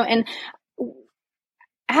 and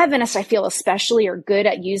Adventists, I feel especially, are good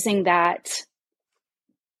at using that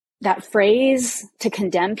phrase to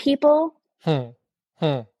condemn people. But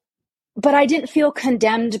I didn't feel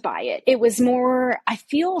condemned by it. It was more, I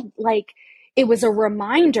feel like it was a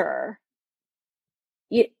reminder.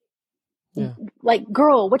 Like,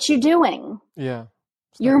 girl, what you doing? Yeah.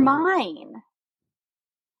 You're mine.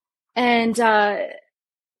 And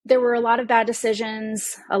there were a lot of bad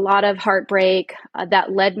decisions, a lot of heartbreak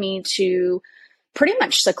that led me to pretty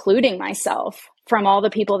much secluding myself from all the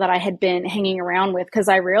people that I had been hanging around with, because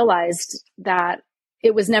I realized that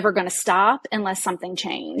it was never going to stop unless something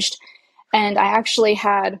changed. And I actually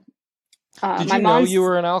had Did you know you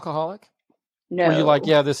were an alcoholic? No. Were you like,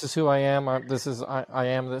 yeah, this is who I am. I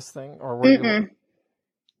am this thing, or were you?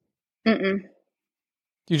 Mm-mm.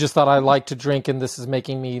 You just thought I like to drink, and this is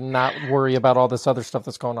making me not worry about all this other stuff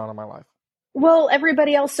that's going on in my life. Well,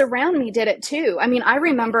 everybody else around me did it too. I mean, I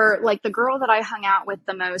remember like the girl that I hung out with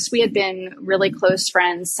the most, we had been really close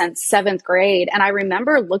friends since 7th grade. And I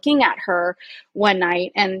remember looking at her one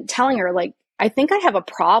night and telling her, like, I think I have a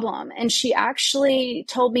problem. And she actually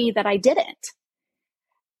told me that I didn't.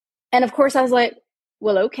 And of course I was like,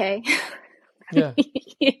 well, okay. Yeah.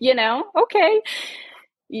 Okay.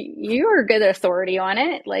 You're a good authority on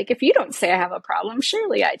it. Like, if you don't say I have a problem,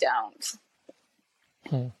 surely I don't.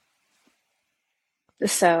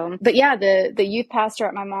 So, but yeah, the youth pastor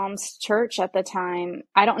at my mom's church at the time,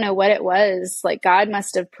 I don't know what it was. Like, God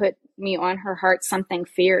must have put me on her heart something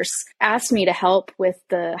fierce, asked me to help with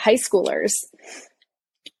the high schoolers.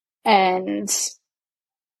 And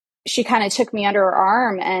she kind of took me under her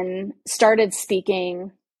arm and started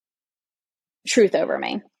speaking truth over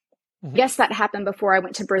me. Mm-hmm. Yes, that happened before I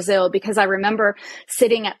went to Brazil, because I remember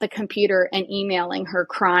sitting at the computer and emailing her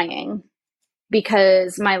crying,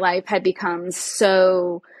 because my life had become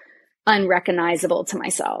so unrecognizable to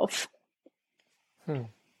myself.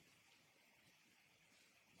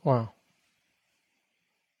 Wow.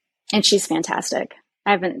 And she's fantastic.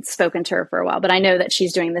 I haven't spoken to her for a while, but I know that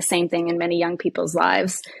she's doing the same thing in many young people's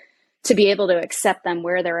lives, to be able to accept them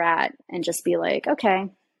where they're at and just be like, okay,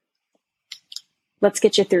 let's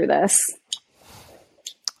get you through this.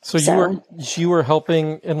 So you were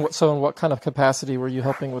helping in what kind of capacity were you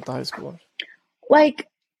helping with the high school? Like,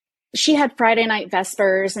 she had Friday night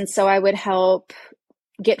Vespers, and so I would help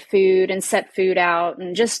get food and set food out,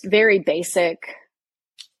 and just very basic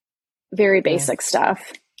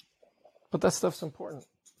stuff. But that stuff's important.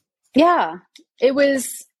 Yeah, it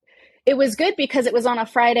was good because it was on a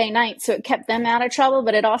Friday night, so it kept them out of trouble,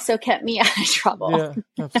 but it also kept me out of trouble.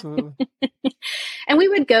 Yeah, absolutely. And we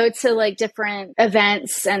would go to like different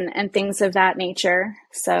events and things of that nature.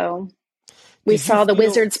 So we saw the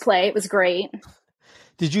Wizards play. It was great.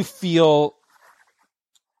 Did you feel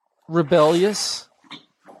rebellious?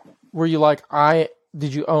 Were you like,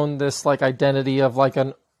 did you own this like identity of like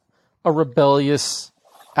a rebellious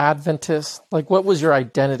Adventist? Like, what was your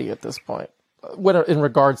identity at this point? What in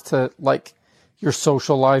regards to like your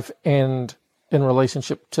social life and in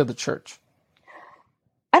relationship to the church?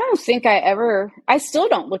 I don't think I still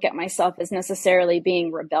don't look at myself as necessarily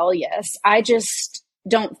being rebellious. I just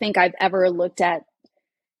don't think I've ever looked at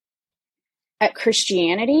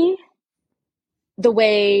Christianity the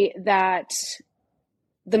way that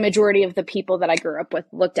the majority of the people that I grew up with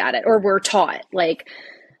looked at it or were taught, like,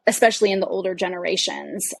 especially in the older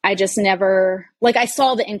generations. I just never, like, I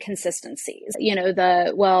saw the inconsistencies,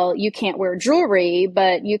 you can't wear jewelry,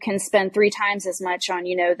 but you can spend 3 times as much on,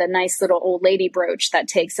 the nice little old lady brooch that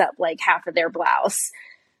takes up like half of their blouse,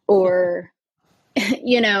 or,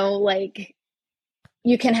 like,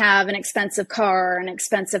 you can have an expensive car, an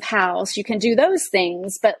expensive house. You can do those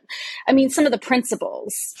things. But I mean, some of the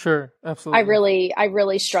principles. Sure. Absolutely. I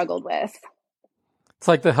really struggled with. It's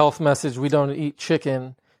like the health message. We don't eat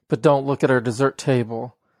chicken, but don't look at our dessert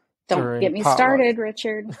table. Don't get me started,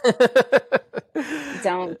 Richard.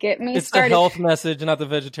 Don't get me started. It's the health message, not the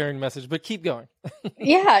vegetarian message, but keep going.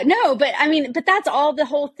 Yeah, no, but I mean, but that's all the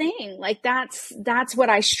whole thing. Like that's what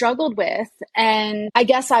I struggled with. And I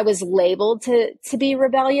guess I was labeled to be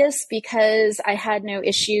rebellious because I had no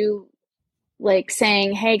issue like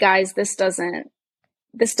saying, hey guys, this doesn't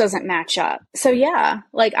match up. So yeah,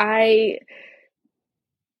 like I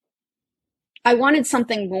wanted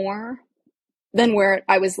something more than where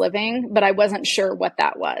I was living, but I wasn't sure what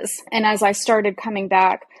that was. And as I started coming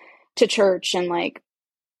back to church and like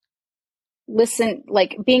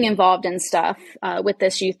being involved in stuff with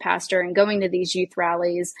this youth pastor and going to these youth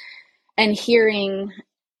rallies and hearing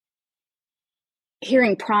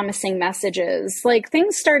promising messages, like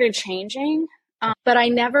things started changing. But I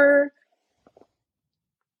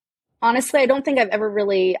don't think I've ever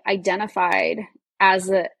really identified as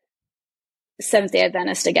a Seventh-day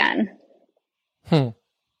Adventist again.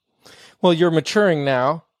 Well, you're maturing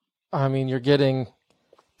now. I mean, you're getting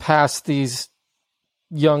past these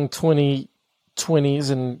young 20s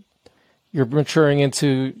and you're maturing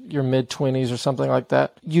into your mid-20s or something like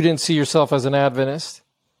that. You didn't see yourself as an Adventist.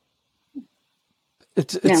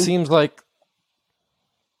 It seems like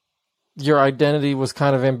your identity was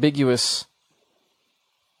kind of ambiguous.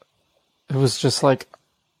 It was just like,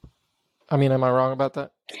 I mean, am I wrong about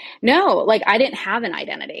that? No, like I didn't have an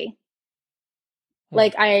identity.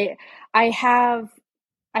 Like I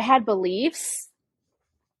had beliefs,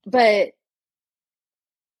 but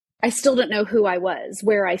I still didn't know who I was,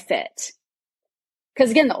 where I fit. Because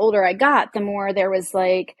again, the older I got, the more there was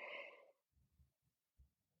like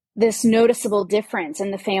this noticeable difference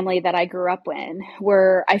in the family that I grew up in,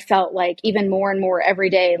 where I felt like even more and more every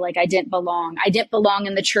day, like I didn't belong. I didn't belong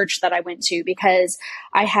in the church that I went to because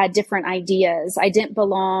I had different ideas. I didn't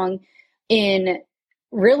belong in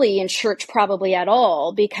church probably at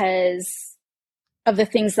all because of the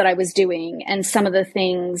things that I was doing and some of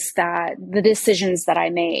the decisions that I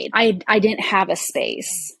made. I didn't have a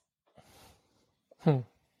space.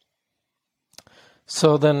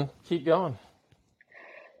 So then keep going.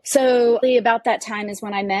 So about that time is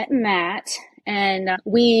when I met Matt, and I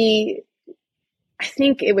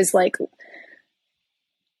think it was like,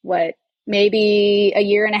 maybe a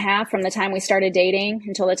year and a half from the time we started dating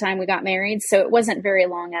until the time we got married. So it wasn't very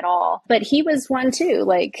long at all. But he was one too,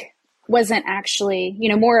 like wasn't actually,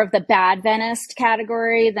 more of the Badventist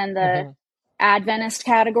category than the Adventist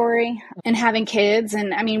category, and having kids.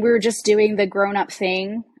 And I mean, we were just doing the grown up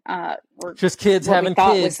thing. Or just kids what having we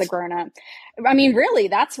thought kids. Was the grown up. I mean, really,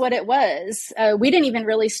 that's what it was. We didn't even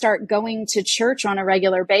really start going to church on a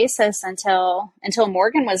regular basis until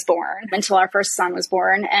Morgan was born, until our first son was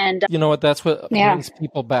born. And you know what? That's what brings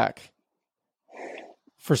people back.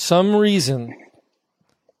 For some reason,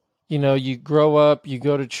 you know, you grow up, you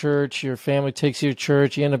go to church, your family takes you to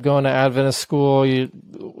church, you end up going to Adventist school, you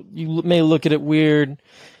may look at it weird,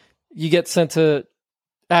 you get sent to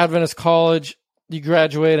Adventist college, you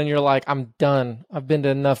graduate, and you're like, I'm done. I've been to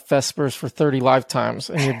enough Vespers for 30 lifetimes,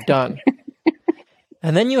 and you're done.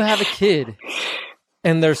 And then you have a kid,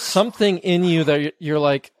 and there's something in you that you're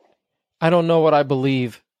like, I don't know what I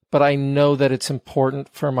believe, but I know that it's important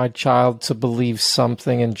for my child to believe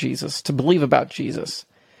something in Jesus, to believe about Jesus.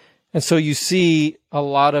 And so you see a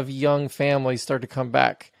lot of young families start to come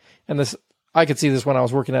back. And this, I could see this when I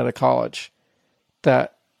was working at a college,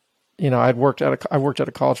 that, you know, I worked at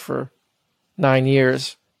a college for 9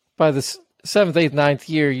 years. By the 7th, 8th, 9th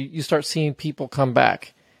year, you start seeing people come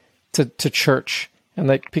back to church,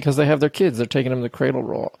 and because they have their kids, they're taking them to the cradle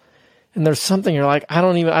roll. And there's something you're like, I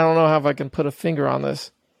don't know how I can put a finger on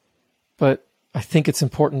this, but I think it's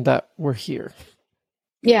important that we're here.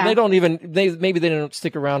 Yeah. Maybe they don't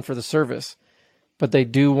stick around for the service, but they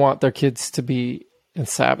do want their kids to be in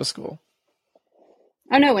Sabbath school.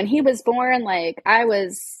 Oh no, when he was born, like, I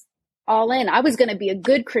was all in. I was going to be a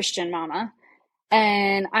good Christian mama,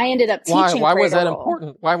 and I ended up teaching. Why was that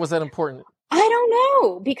important? Why was that important? I don't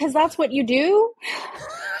know, because that's what you do.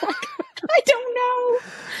 I don't know.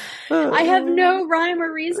 I have no rhyme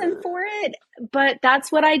or reason for it, but that's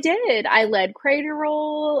what I did. I led cradle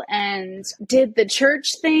roll and did the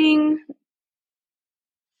church thing.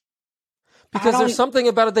 Because there's something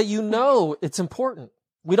about it that you know it's important.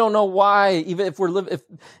 We don't know why, even if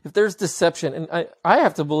if there's deception, and I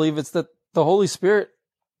have to believe it's that the Holy Spirit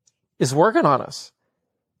is working on us.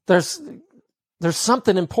 There's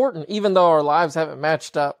something important, even though our lives haven't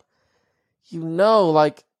matched up. You know,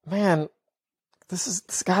 like, man, this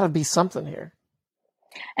got to be something here.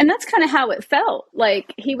 And that's kind of how it felt.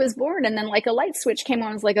 Like, he was born, and then like a light switch came on.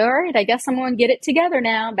 I was like, all right, I guess I'm going to get it together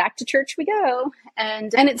now. Back to church we go.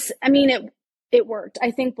 And it worked.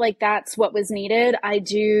 I think like that's what was needed. I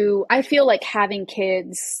feel like having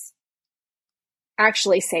kids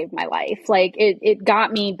actually saved my life. Like it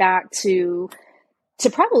got me back to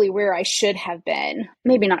probably where I should have been.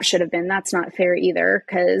 Maybe not should have been. That's not fair either,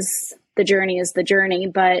 because the journey is the journey,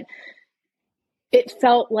 but it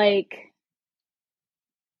felt like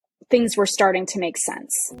things were starting to make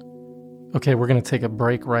sense. Okay, we're going to take a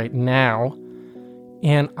break right now.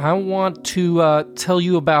 And I want to tell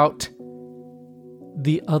you about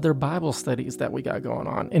the other Bible studies that we got going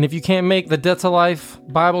on. And if you can't make the Death to Life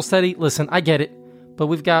Bible study, listen, I get it, but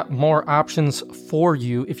we've got more options for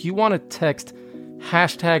you. If you want to text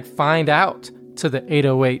 #FindOut to the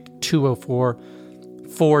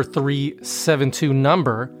 808-204-4372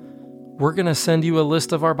 number, we're going to send you a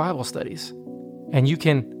list of our Bible studies. And you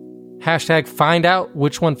can #find out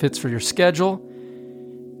which one fits for your schedule.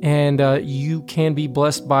 And you can be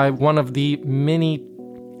blessed by one of the many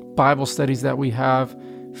Bible studies that we have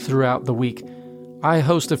throughout the week. I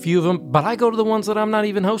host a few of them, but I go to the ones that I'm not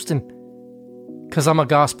even hosting because I'm a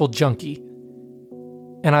gospel junkie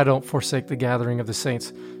and I don't forsake the gathering of the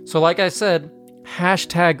saints. So like I said,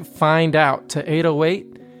 #find out to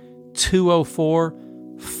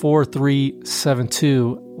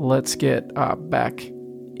 808-204-4372. Let's get back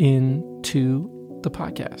into the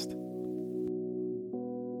podcast.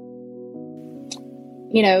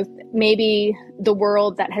 You know, maybe the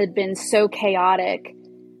world that had been so chaotic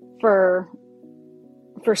for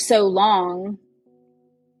so long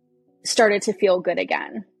started to feel good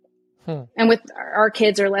again. And with our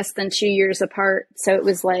kids are less than 2 years apart, so it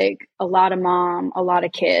was like a lot of mom, a lot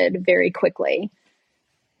of kid very quickly.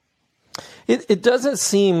 It doesn't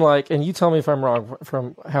seem like, and you tell me if I'm wrong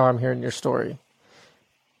from how I'm hearing your story,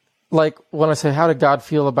 like when I say, how did God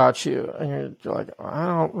feel about you? And you're like, I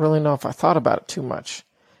don't really know if I thought about it too much.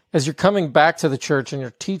 As you're coming back to the church and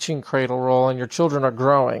you're teaching cradle roll and your children are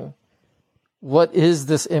growing, what is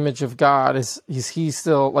this image of God? Is he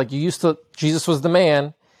still, like you used to, Jesus was the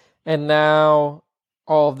man, and now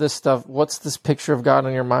all of this stuff, what's this picture of God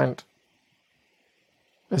in your mind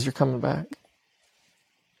as you're coming back?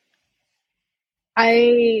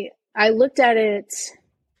 I looked at it,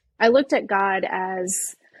 I looked at God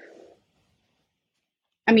as,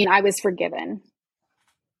 I was forgiven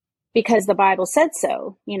because the Bible said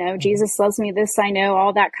so. You know, Jesus loves me, this I know,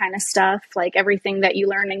 all that kind of stuff, like everything that you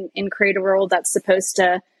learn in cradle roll that's supposed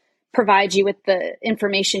to provide you with the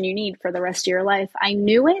information you need for the rest of your life. I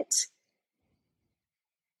knew it,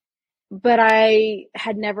 but I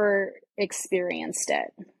had never experienced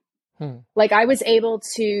it. Like I was able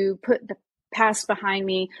to put the past behind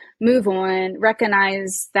me, move on,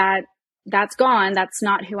 recognize that that's gone. That's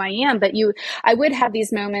not who I am. But I would have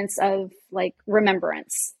these moments of like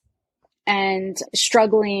remembrance and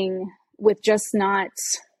struggling with just not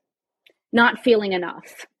not feeling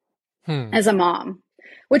enough as a mom,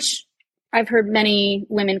 which I've heard many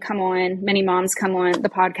women many moms come on the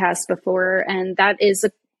podcast before. And that is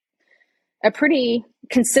a pretty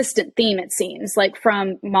consistent theme, it seems, like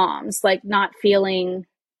from moms, like not feeling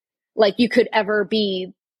like you could ever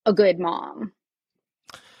be a good mom.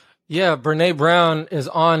 Yeah, Brene Brown is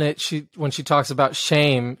on it. When she talks about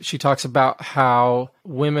shame, she talks about how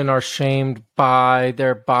women are shamed by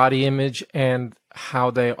their body image and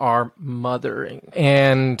how they are mothering.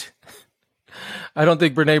 And I don't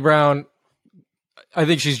think Brene Brown, I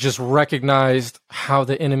think she's just recognized how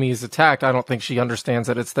the enemy is attacked. I don't think she understands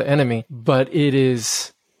that it's the enemy, but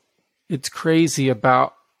it's crazy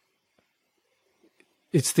about,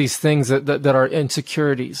 it's these things that are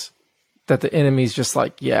insecurities that the enemy's just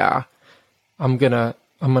like, yeah, I'm gonna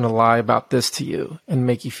lie about this to you and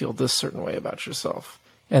make you feel this certain way about yourself.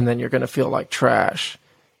 And then you're going to feel like trash.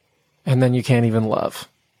 And then you can't even love.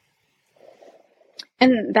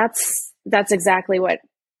 And that's exactly what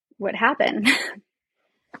happened.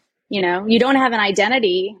 You know, you don't have an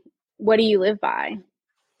identity. What do you live by?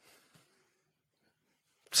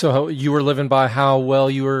 So you were living by how well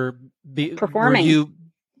you were performing.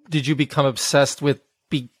 Did you become obsessed with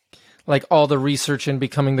like all the research in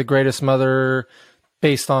becoming the greatest mother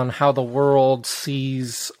based on how the world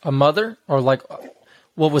sees a mother, or like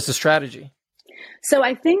what was the strategy? So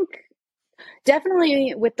I think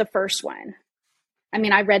definitely with the first one. I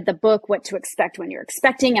mean, I read the book, What to Expect When You're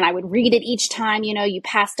Expecting, and I would read it each time, you know, you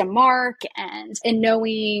passed a mark, and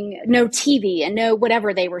knowing no TV and no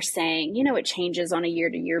whatever they were saying, you know, it changes on a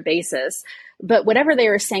year-to-year basis. But whatever they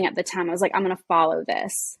were saying at the time, I was like, I'm going to follow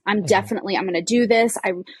this. I'm going to do this.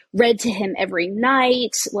 I read to him every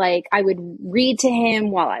night. Like I would read to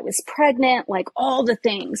him while I was pregnant, like all the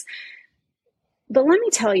things. But let me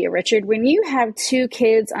tell you, Richard, when you have 2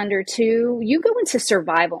 kids under 2, you go into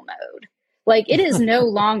survival mode. Like it is no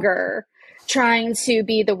longer trying to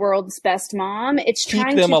be the world's best mom. It's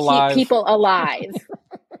trying to keep people alive.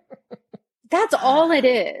 That's all it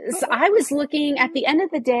is. I was looking at the end of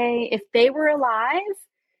the day, if they were alive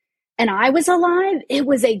and I was alive, it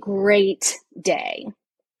was a great day.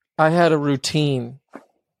 I had a routine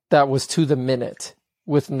that was to the minute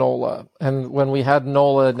with Nola. And when we had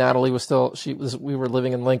Nola, Natalie we were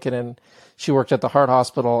living in Lincoln and she worked at the heart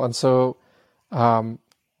hospital. And so,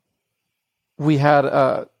 we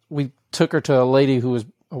took her to a lady who was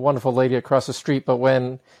a wonderful lady across the street. But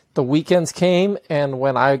when the weekends came and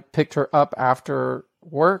when I picked her up after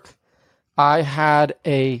work, I had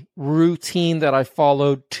a routine that I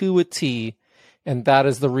followed to a T. And that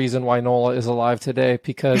is the reason why Nola is alive today.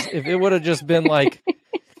 Because if it would have just been like,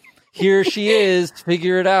 here she is,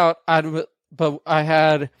 figure it out. But I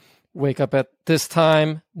had wake up at this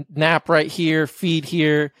time, nap right here, feed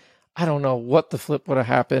here. I don't know what the flip would have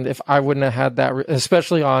happened if I wouldn't have had that,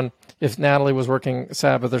 especially if Natalie was working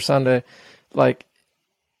Sabbath or Sunday, like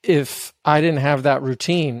if I didn't have that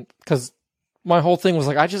routine, because my whole thing was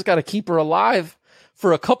like, I just got to keep her alive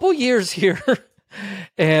for a couple years here.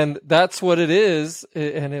 And that's what it is.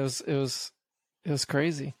 And it was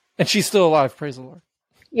crazy. And she's still alive. Praise the Lord.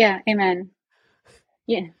 Yeah. Amen.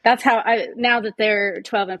 Yeah. That's how now that they're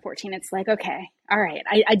 12 and 14, it's like, okay, all right,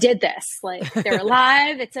 I did this. Like they're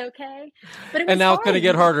alive. It's okay. But and now it's going to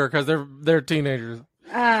get harder because they're teenagers.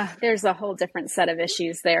 There's a whole different set of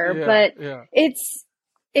issues there, but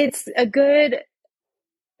it's a good,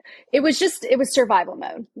 it was survival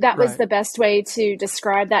mode. That was the best way to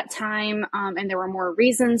describe that time. And there were more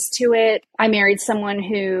reasons to it. I married someone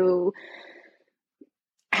who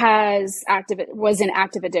was in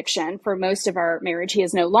active addiction for most of our marriage. He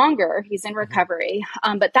is no longer, he's in recovery.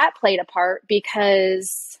 But that played a part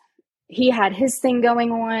because he had his thing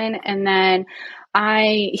going on. And then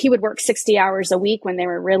he would work 60 hours a week when they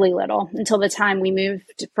were really little until the time we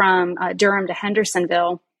moved from Durham to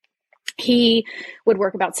Hendersonville. He would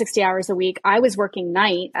work about 60 hours a week. I was working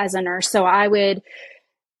night as a nurse. So I would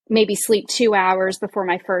maybe sleep 2 hours before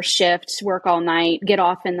my first shift, work all night, get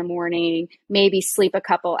off in the morning, maybe sleep a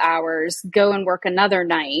couple hours, go and work another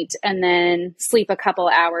night, and then sleep a couple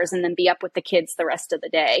hours and then be up with the kids the rest of the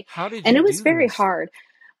day. And it was very hard.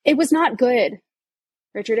 It was not good,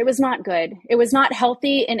 Richard. It was not good. It was not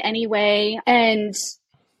healthy in any way. And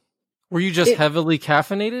were you just heavily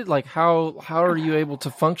caffeinated? Like how are you able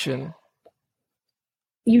to function?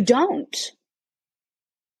 You don't.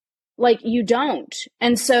 You don't.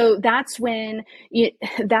 And so that's when maybe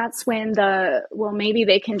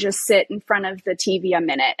they can just sit in front of the TV a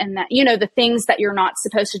minute, and that, the things that you're not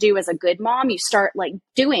supposed to do as a good mom, you start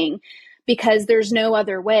doing because there's no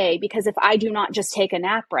other way. Because if I do not just take a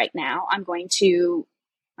nap right now, I'm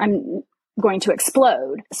going to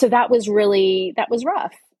explode. So that was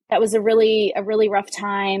rough. That was a really rough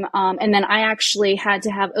time. And then I actually had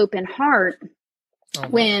to have open heart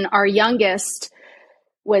when our youngest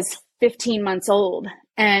was 15 months old.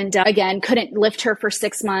 And again, couldn't lift her for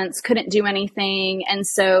 6 months, couldn't do anything. And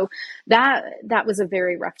so that was a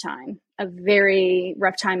very rough time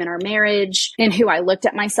in our marriage, and who I looked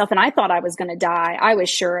at myself, and I thought I was going to die. I was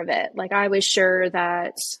sure of it. Like, I was sure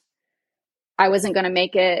that I wasn't going to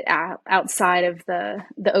make it outside of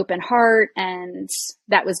the open heart, and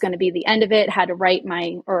that was going to be the end of it. Had to write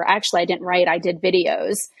I didn't write, I did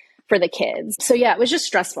videos for the kids. So yeah, it was just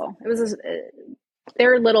stressful. It was,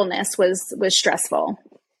 their littleness was stressful.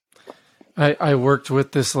 I worked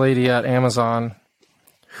with this lady at Amazon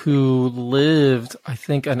who lived, I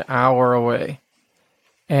think, an hour away.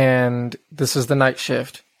 And this is the night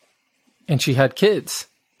shift. And she had kids.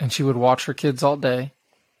 And she would watch her kids all day.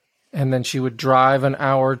 And then she would drive an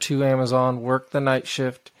hour to Amazon, work the night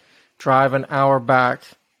shift, drive an hour back,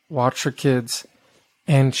 watch her kids.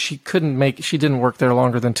 And she didn't work there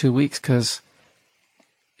longer than 2 weeks because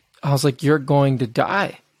I was like, you're going to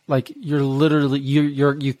die. Like, you're literally,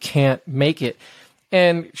 you can't make it.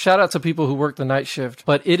 And shout out to people who work the night shift,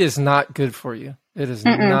 but it is not good for you. It is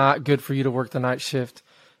not good for you to work the night shift.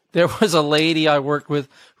 There was a lady I worked with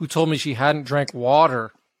who told me she hadn't drank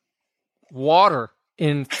water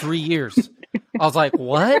in 3 years. I was like,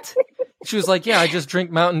 what? She was like, yeah, I just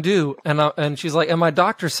drink Mountain Dew. And she's like, and my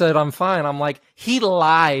doctor said I'm fine. I'm like, he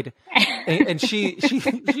lied. And she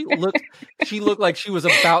looked like she was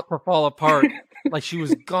about to fall apart. Like, she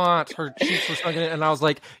was gaunt. Her cheeks were sunken in. And I was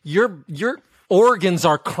like, your organs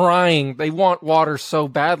are crying. They want water so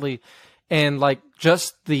badly. And like,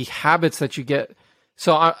 just the habits that you get.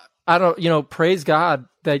 So I don't, praise God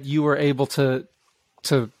that you were able to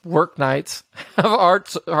work nights, have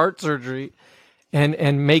heart surgery,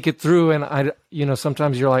 and make it through. And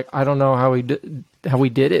sometimes you're like, I don't know how we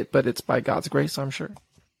did it, but it's by God's grace, I'm sure.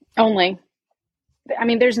 Only. I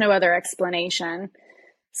mean, there's no other explanation.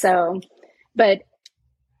 So, but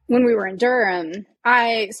when we were in Durham,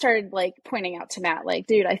 I started like pointing out to Matt, like,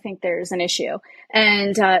 dude, I think there's an issue.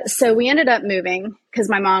 And so we ended up moving because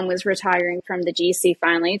my mom was retiring from the GC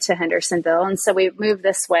finally to Hendersonville. And so we moved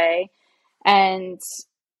this way. And,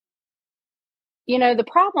 the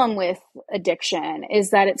problem with addiction is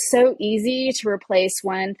that it's so easy to replace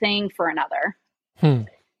one thing for another.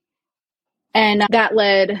 And that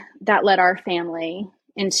led our family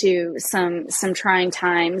into some trying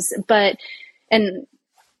times. But,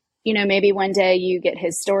 maybe one day you get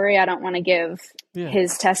his story. I don't want to give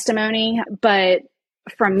his testimony, but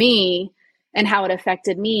from me and how it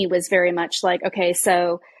affected me was very much like, okay,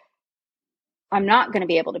 so I'm not going to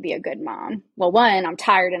be able to be a good mom. Well, one, I'm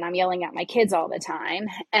tired and I'm yelling at my kids all the time.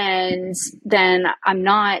 And then I'm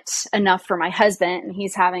not enough for my husband, and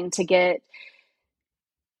he's having to get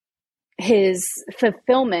his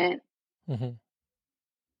fulfillment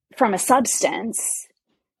from a substance.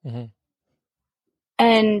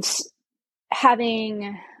 And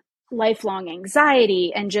having lifelong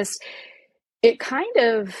anxiety, and just, it kind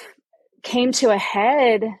of came to a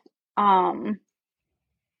head.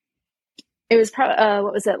 It was probably,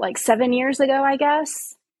 what was it, like 7 years ago, I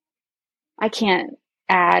guess? I can't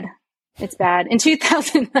add. It's bad. In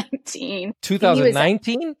 2019.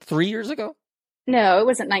 2019? 3 years ago? No, it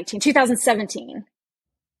wasn't 19. 2017.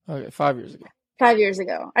 Okay, 5 years ago. 5 years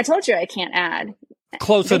ago. I told you I can't add.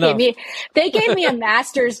 Close enough. They gave me a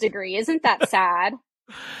master's degree. Isn't that sad?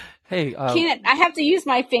 Hey, I have to use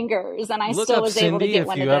my fingers, and I still was able to get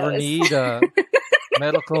one of those. If you ever need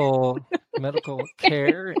medical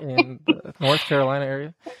care in the North Carolina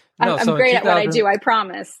area. No, I'm great at what I do, I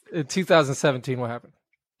promise. In 2017, what happened?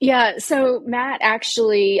 Yeah, so Matt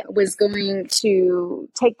actually was going to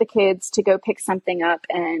take the kids to go pick something up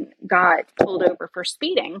and got pulled over for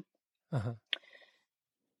speeding.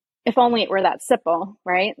 If only it were that simple,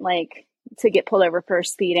 right? Like, to get pulled over for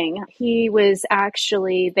speeding. He was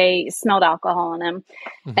actually, they smelled alcohol on him,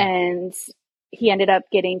 and he ended up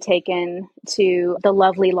getting taken to the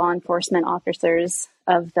lovely law enforcement officers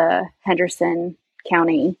of the Henderson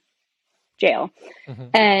County Jail.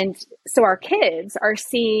 And so our kids are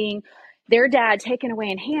seeing their dad taken away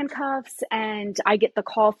in handcuffs, and I get the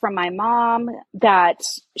call from my mom that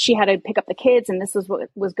she had to pick up the kids, and this is what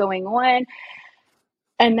was going on.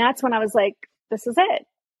 And that's when I was like, this is it.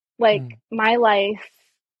 Like, my life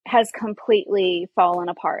has completely fallen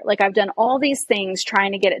apart. Like, I've done all these things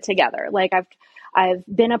trying to get it together. Like, I've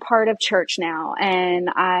been a part of church now, and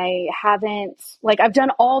I haven't, like, I've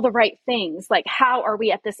done all the right things. Like, how are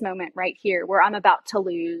we at this moment right here where I'm about to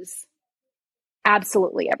lose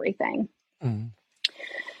absolutely everything?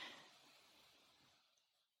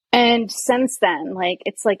 And since then, like,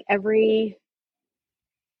 it's like every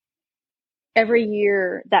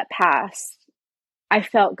year that passed, I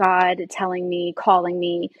felt God telling me, calling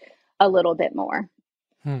me a little bit more.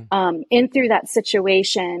 In through that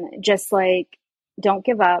situation, just like, don't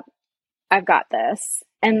give up. I've got this.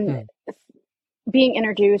 And being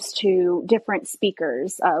introduced to different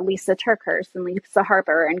speakers, Lisa Turkhurst and Lisa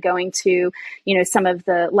Harper, and going to, some of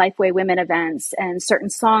the Lifeway Women events and certain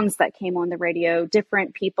songs that came on the radio,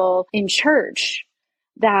 different people in church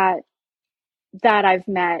that I've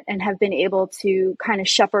met and have been able to kind of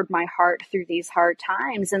shepherd my heart through these hard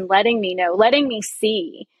times, and letting me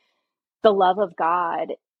see the love of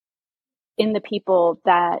God in the people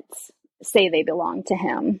that say they belong to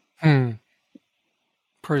him.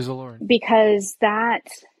 Praise the Lord. Because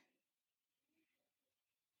that's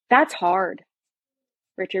hard,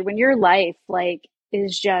 Richard, when your life like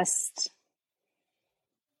is just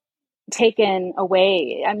taken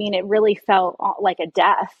away. I mean, it really felt like a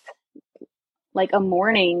death, like a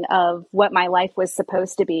mourning of what my life was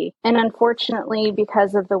supposed to be. And unfortunately,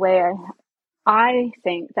 because of the way I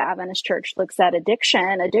think the Adventist Church looks at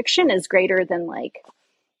addiction is greater than, like,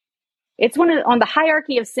 it's on the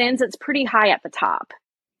hierarchy of sins, it's pretty high at the top.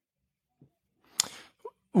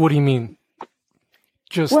 What do you mean?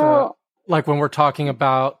 Just like when we're talking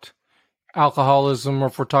about alcoholism, or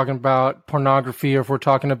if we're talking about pornography, or if we're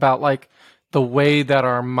talking about like the way that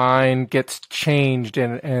our mind gets changed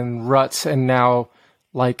and ruts, and now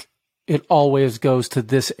like it always goes to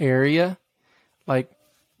this area. Like,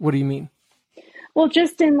 what do you mean? Well,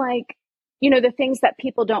 just in like, the things that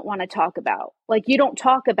people don't want to talk about. Like, you don't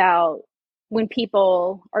talk about when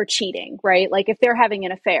people are cheating, right? Like if they're having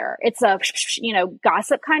an affair, it's a,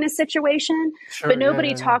 gossip kind of situation, but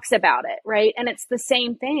nobody talks about it. Right. And it's the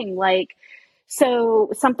same thing. Like, so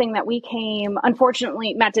something that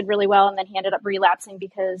unfortunately, Matt did really well. And then he ended up relapsing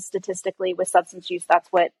because statistically with substance use, that's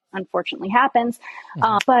what unfortunately happens.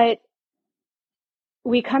 But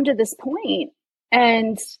we come to this point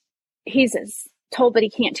and he's told that he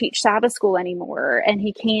can't teach Sabbath school anymore, and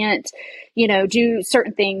he can't, do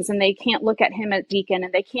certain things, and they can't look at him as deacon,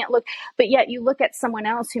 and they can't look, but yet you look at someone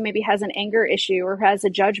else who maybe has an anger issue or has a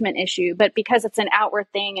judgment issue, but because it's an outward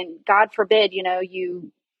thing, and God forbid,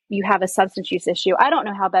 you have a substance use issue. I don't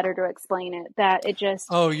know how better to explain it, that it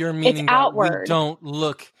just, you're meaning it's outward.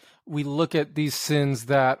 We look at these sins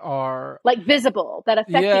that are like visible, that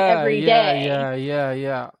affect you every day.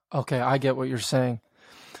 Yeah. Okay. I get what you're saying.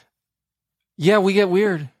 Yeah, we get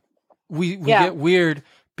weird. We get weird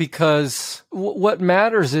because what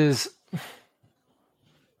matters is,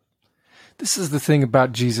 this is the thing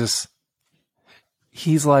about Jesus.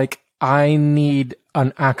 He's like, I need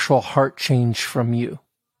an actual heart change from you.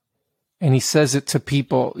 And he says it to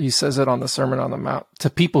people. He says it on the Sermon on the Mount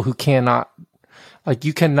to people who cannot, like,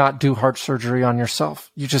 you cannot do heart surgery on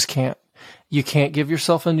yourself. You just can't. You can't give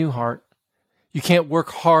yourself a new heart. You can't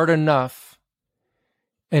work hard enough.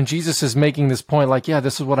 And Jesus is making this point like, yeah,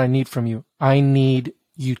 this is what I need from you. I need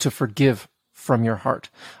you to forgive from your heart.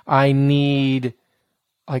 That's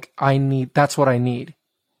what I need.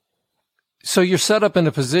 So you're set up in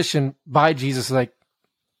a position by Jesus like,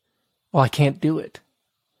 well, I can't do it.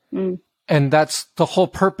 And that's the whole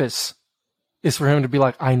purpose, is for him to be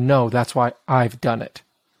like, I know, that's why I've done it.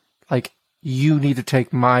 Like, you need to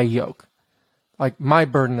take my yoke. Like, my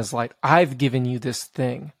burden is light. I've given you this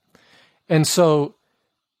thing. And so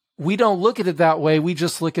we don't look at it that way. We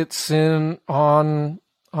just look at sin on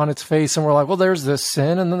its face, and we're like, well, there's this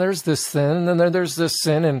sin, and then there's this sin, and then there's this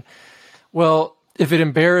sin. And well, if it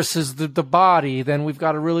embarrasses the body, then we've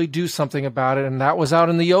got to really do something about it. And that was out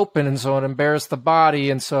in the open, and so it embarrassed the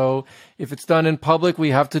body. And so if it's done in public, we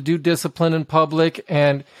have to do discipline in public.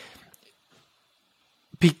 And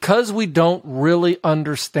because we don't really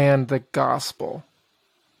understand the gospel,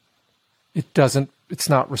 it's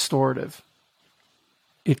not restorative.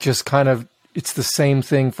 It just it's the same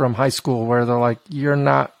thing from high school where they're like,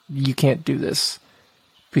 you can't do this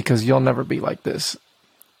because you'll never be like this.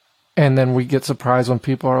 And then we get surprised when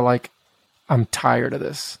people are like, I'm tired of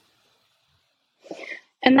this.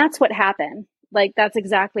 And that's what happened. Like, that's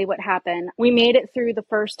exactly what happened. We made it through the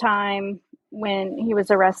first time when he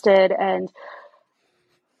was arrested, and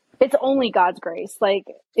it's only God's grace. Like,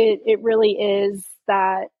 it really is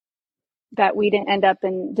that we didn't end up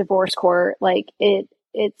in divorce court. Like,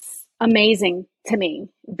 it's amazing to me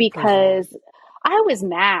because I was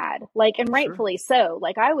mad, like, and rightfully so.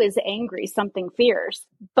 Like, I was angry, something fierce,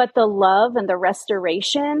 but the love and the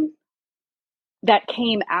restoration that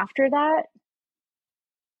came after that,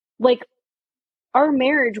 like, our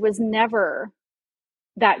marriage was never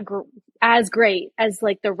that as great as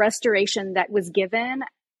like the restoration that was given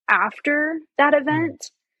after that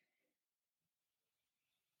event.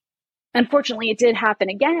 Unfortunately, it did happen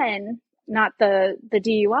again, not the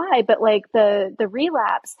DUI, but like the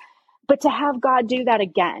relapse. But to have God do that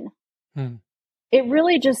again, it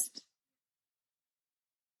really just,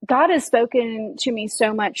 God has spoken to me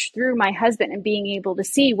so much through my husband and being able to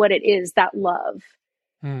see what it is, that love.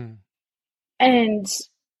 And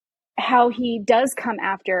how he does come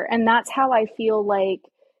after. And that's how I feel like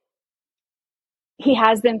he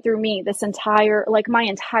has been through me this entire, like my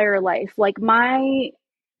entire life. Like my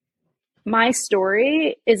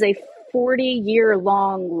story is a 40-year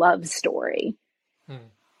long love story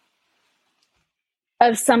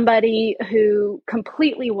of somebody who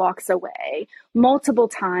completely walks away multiple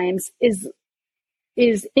times, is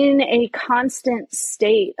in a constant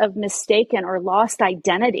state of mistaken or lost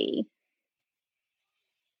identity,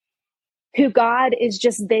 who God is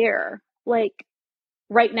just there, like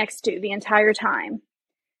right next to the entire time.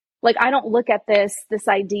 Like, I don't look at this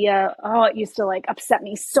idea, oh, it used to like upset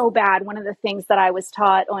me so bad. One of the things that I was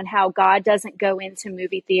taught on how God doesn't go into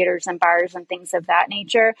movie theaters and bars and things of that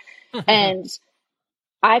nature. And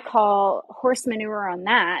I call horse manure on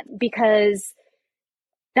that, because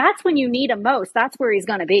that's when you need him most. That's where he's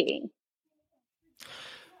going to be.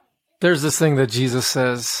 There's this thing that Jesus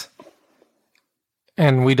says,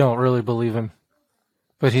 and we don't really believe him,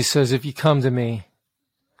 but he says, if you come to me,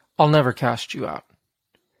 I'll never cast you out.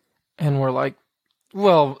 And we're like,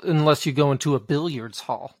 well, unless you go into a billiards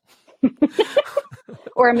hall.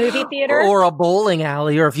 Or a movie theater. Or a bowling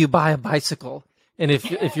alley, or if you buy a bicycle. And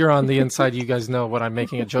if you're on the inside, you guys know what I'm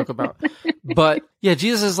making a joke about. But yeah,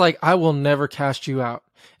 Jesus is like, I will never cast you out.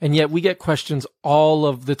 And yet we get questions all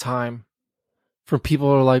of the time from people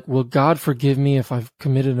who are like, will God forgive me if I've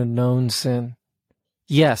committed a known sin?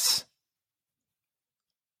 Yes.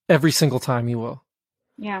 Every single time he will.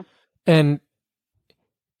 Yeah. And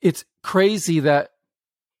it's crazy that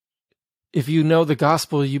if you know the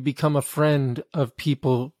gospel, you become a friend of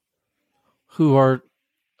people who are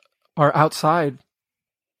outside,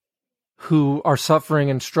 who are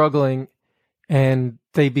suffering and struggling, and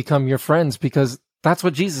they become your friends, because that's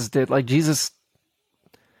what Jesus did. Like Jesus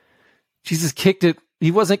kicked it.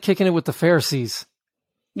 He wasn't kicking it with the Pharisees.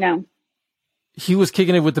 No. He was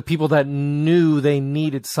kicking it with the people that knew they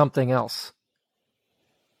needed something else.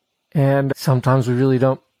 And sometimes we really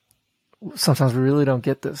don't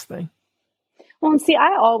get this thing. Well, and see,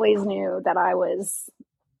 I always knew that I was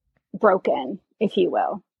broken, if you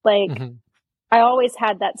will. Like, I always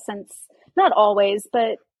had that sense, not always,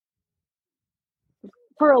 but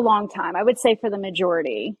for a long time, I would say for the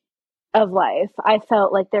majority of life, I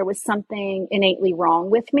felt like there was something innately wrong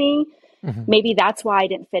with me. Maybe that's why I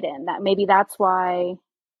didn't fit in. That maybe that's why,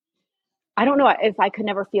 I don't know if I could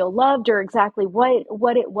never feel loved or exactly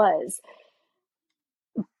what it was.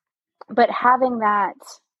 But having that,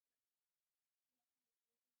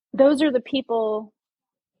 those are the people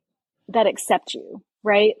that accept you,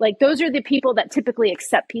 right? Like, those are the people that typically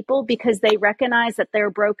accept people because they recognize that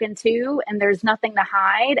they're broken too, and there's nothing to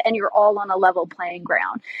hide, and you're all on a level playing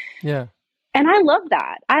ground. Yeah. And I love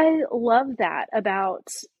that. I love that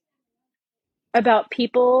about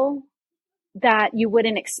people that you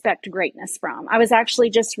wouldn't expect greatness from. I was actually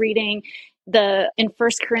just reading in 1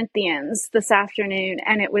 Corinthians this afternoon,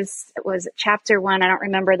 and it was chapter 1. I don't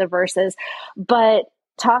remember the verses, but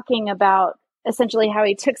talking about essentially how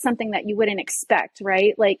he took something that you wouldn't expect,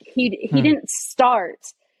 right? Like he didn't start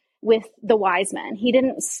with the wise men. He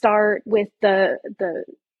didn't start with the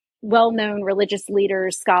well-known religious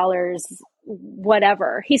leaders, scholars,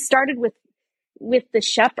 whatever. He started with the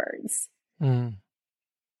shepherds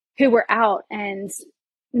who were out and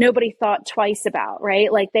nobody thought twice about,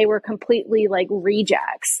 right? Like they were completely like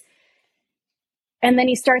rejects. And then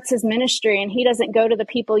he starts his ministry and he doesn't go to the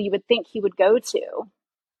people you would think he would go to,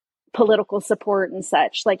 political support and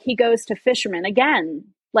such. Like he goes to fishermen, again,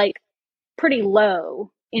 like pretty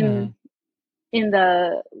low in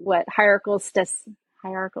the hierarchical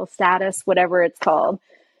status, whatever it's called,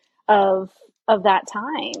 of that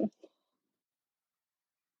time.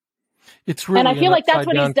 It's really, and I feel like that's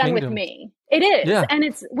what he's done kingdom. with me. It is. Yeah. And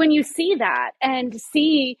it's when you see that and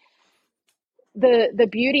see the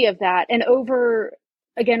beauty of that, and over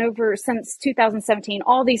since 2017,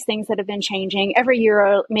 all these things that have been changing every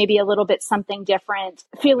year, maybe a little bit something different,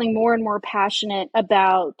 feeling more and more passionate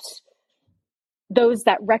about those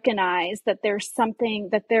that recognize that there's something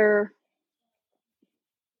that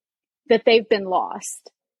they've been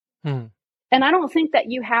lost. And I don't think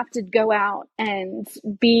that you have to go out and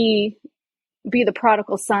be the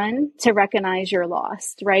prodigal son to recognize you're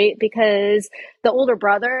lost, right? Because the older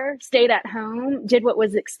brother stayed at home, did what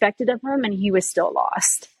was expected of him, and he was still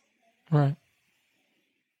lost. Right.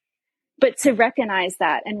 But to recognize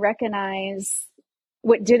that and recognize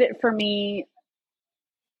what did it for me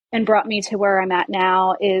and brought me to where I'm at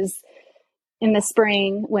now is in the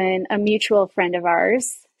spring when a mutual friend of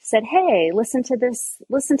ours said, "Hey, listen to this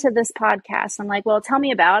podcast." I'm like, "Well, tell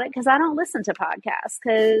me about it, because I don't listen to podcasts,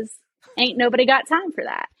 because ain't nobody got time for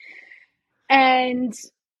that." And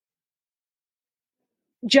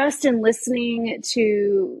just in listening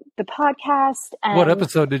to the podcast, and What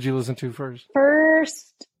episode did you listen to first?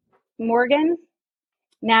 First, Morgan,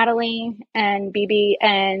 Natalie, and BB.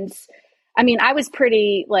 And I mean, I was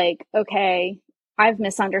pretty like, okay, I've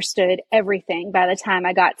misunderstood everything by the time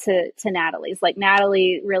I got to Natalie's. Like,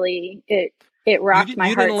 Natalie really, it rocked my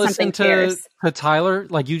heart. You didn't listen to Tyler?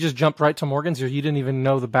 Like, you just jumped right to Morgan's, or you didn't even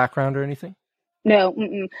know the background or anything? No,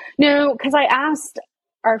 no, because I asked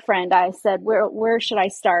our friend, I said, where should I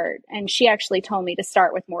start? And she actually told me to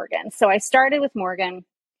start with Morgan. So I started with Morgan,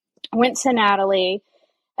 went to Natalie,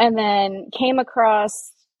 and then came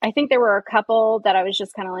across, I think there were a couple that I was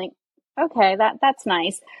just kind of like, okay, that's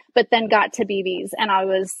nice. But then got to BB's and I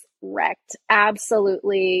was wrecked.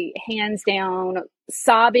 Absolutely, hands down,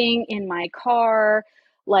 sobbing in my car,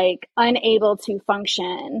 like unable to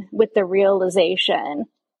function with the realization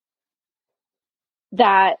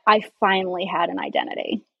that I finally had an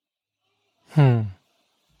identity. You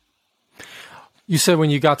said when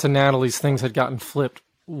you got to Natalie's, things had gotten flipped.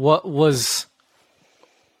 What was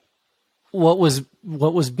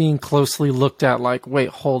being closely looked at? Like, wait,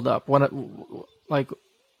 hold up. What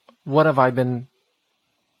have I been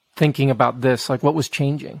thinking about this? Like, what was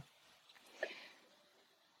changing?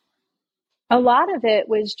 A lot of it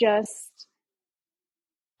was just,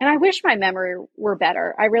 and I wish my memory were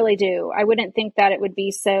better. I really do. I wouldn't think that it would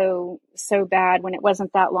be so bad when it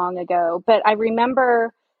wasn't that long ago. But I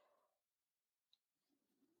remember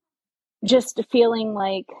just feeling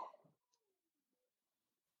like,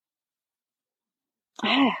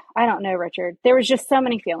 I don't know, Richard. There was just so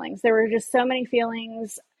many feelings. There were just so many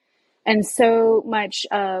feelings, and so much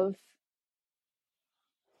of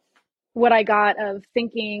what I got of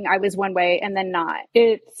thinking I was one way and then not.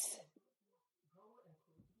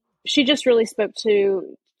 She just really spoke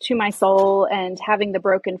to my soul, and having the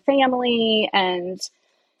broken family and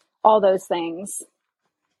all those things.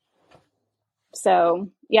 So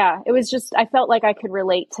yeah, it was just, I felt like I could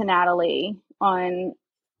relate to Natalie on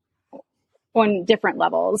different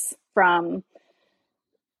levels, from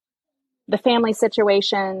the family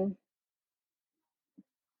situation,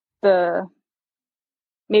 the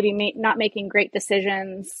maybe not making great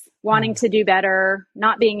decisions, wanting to do better,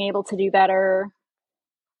 not being able to do better.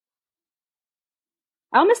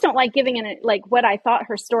 I almost don't like giving it like what I thought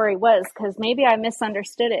her story was, because maybe I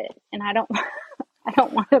misunderstood it, and I don't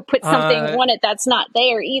want to put something on it that's not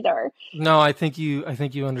there either. No, I think you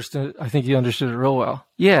understood. I think you understood it real well.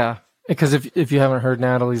 Yeah, because if you haven't heard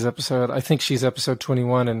Natalie's episode, I think she's episode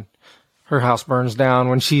 21, and her house burns down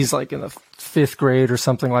when she's like in the 5th grade or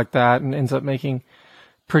something like that, and ends up making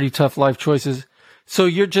pretty tough life choices. So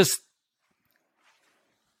you're just,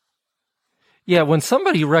 yeah. When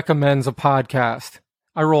somebody recommends a podcast,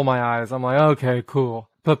 I roll my eyes. I'm like, okay, cool.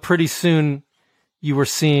 But pretty soon you were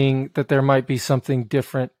seeing that there might be something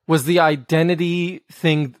different. Was the identity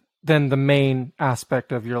thing then the main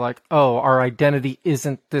aspect of, you're like, oh, our identity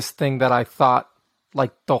isn't this thing that I thought,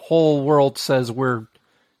 like the whole world says we're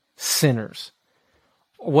sinners?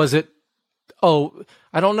 Was it, oh,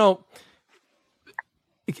 I don't know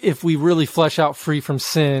if we really flesh out Free from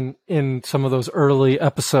Sin in some of those early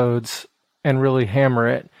episodes and really hammer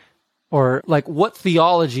it, or like what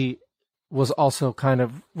theology was also kind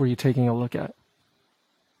of, were you taking a look at?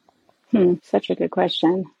 Such a good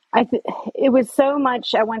question. It was so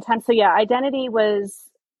much at one time. So yeah, identity was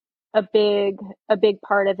a big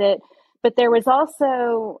part of it, but there was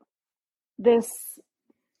also this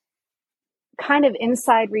kind of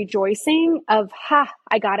inside rejoicing of,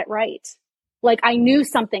 I got it right. Like, I knew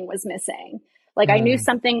something was missing. Like, I knew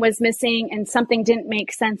something was missing, and something didn't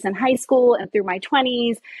make sense in high school and through my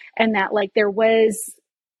 20s. And that, like, there was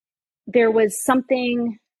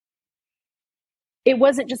something, it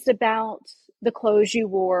wasn't just about the clothes you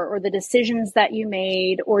wore or the decisions that you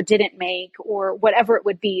made or didn't make or whatever it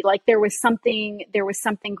would be. Like, there was something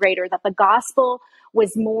greater, that the gospel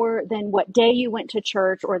was more than what day you went to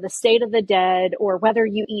church or the state of the dead or whether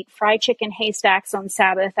you eat fried chicken haystacks on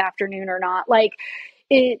Sabbath afternoon or not. Like,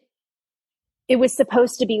 it was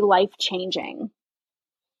supposed to be life-changing.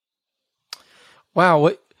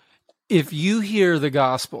 Wow. If you hear the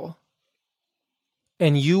gospel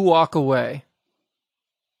and you walk away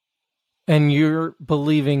and you're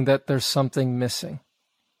believing that there's something missing,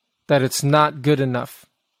 that it's not good enough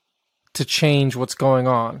to change what's going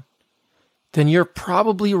on, then you're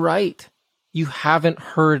probably right. You haven't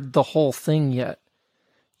heard the whole thing yet.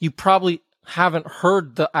 You probably haven't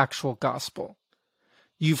heard the actual gospel.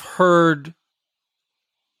 You've heard,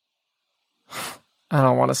 I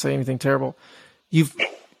don't want to say anything terrible.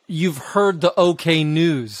 You've heard the okay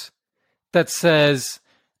news that says,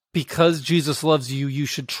 because Jesus loves you, you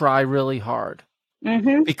should try really hard.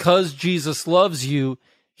 Mm-hmm. Because Jesus loves you,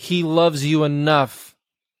 he loves you enough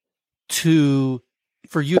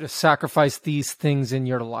for you to sacrifice these things in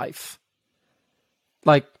your life.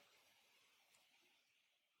 Like,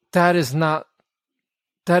 that is not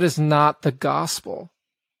the gospel.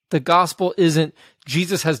 The gospel isn't,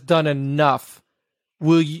 Jesus has done enough.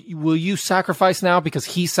 Will you sacrifice now because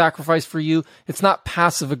he sacrificed for you? It's not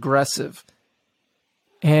passive aggressive.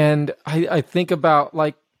 And I think about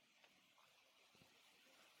like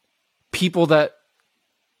people that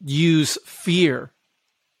use fear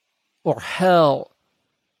or hell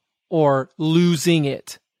or losing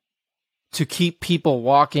it to keep people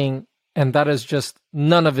walking. And that is just,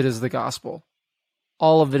 none of it is the gospel.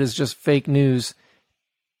 All of it is just fake news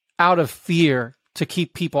out of fear to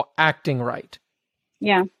keep people acting right.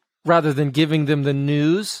 Yeah. Rather than giving them the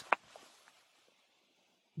news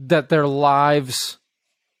that their lives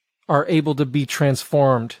are able to be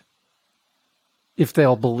transformed if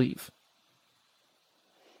they'll believe.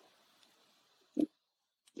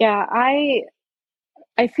 Yeah, I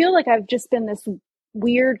feel like I've just been this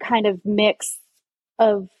weird kind of mix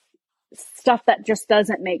of stuff that just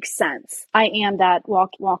doesn't make sense. I am that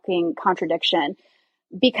walking contradiction,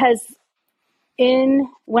 because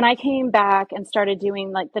when I came back and started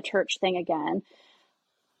doing like the church thing again,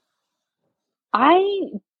 I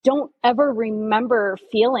don't ever remember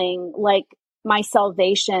feeling like my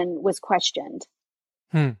salvation was questioned.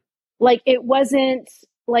 Like, it wasn't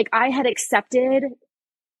like I had accepted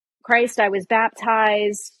Christ. I was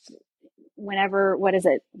baptized whenever, what is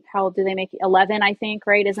it? How old do they make it? 11, I think,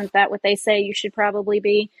 right? Isn't that what they say you should probably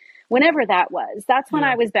be? Whenever that was, that's when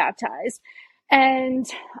I was baptized. And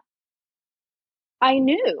I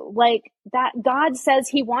knew like that God says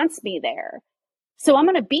he wants me there. So I'm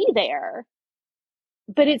going to be there.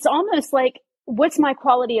 But it's almost like, what's my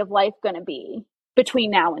quality of life going to be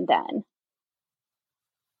between now and then?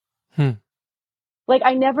 Like,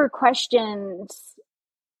 I never questioned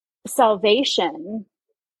salvation.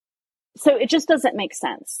 So it just doesn't make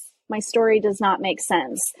sense. My story does not make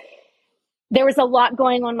sense. There was a lot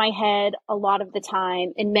going on in my head a lot of the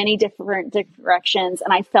time in many different directions,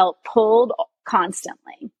 and I felt pulled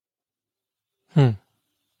constantly.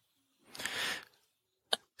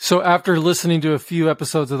 So after listening to a few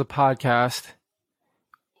episodes of the podcast,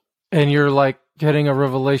 and you're like getting a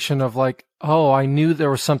revelation of like, oh, I knew there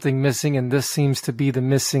was something missing, and this seems to be the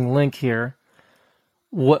missing link here.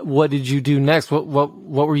 What did you do next? What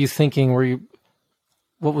were you thinking?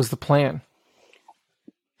 What was the plan?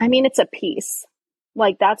 I mean, it's a peace.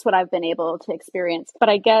 Like, that's what I've been able to experience. But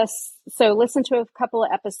I guess, so listen to a couple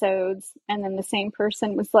of episodes, and then the same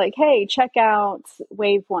person was like, hey, check out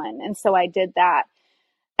Wave One. And so I did that.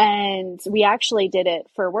 And we actually did it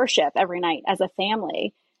for worship every night as a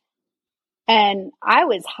family. And I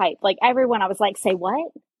was hyped. Like, everyone, I was like, say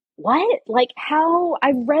what? What? Like, how?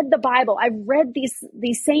 I've read the Bible. I've read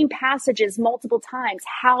these same passages multiple times.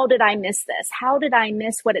 How did I miss this? How did I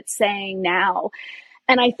miss what it's saying now?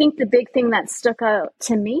 And I think the big thing that stuck out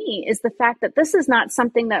to me is the fact that this is not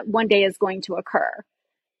something that one day is going to occur.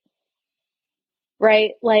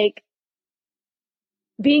 Right? Like,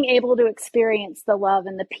 being able to experience the love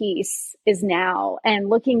and the peace is now, and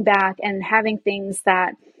looking back and having things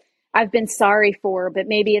that I've been sorry for, but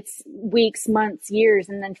maybe it's weeks, months, years,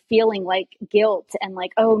 and then feeling like guilt and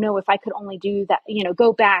like, oh no, if I could only do that,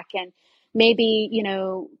 go back, and maybe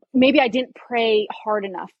I didn't pray hard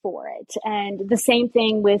enough for it. And the same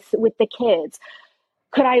thing with the kids.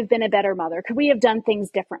 Could I have been a better mother? Could we have done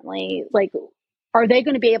things differently? Like, are they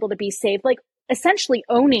going to be able to be saved? Like, essentially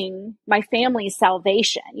owning my family's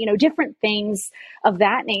salvation, different things of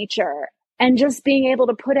that nature. And just being able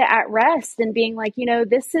to put it at rest and being like,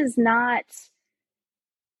 this is not,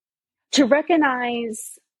 to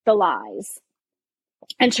recognize the lies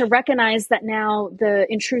and to recognize that now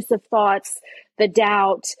the intrusive thoughts, the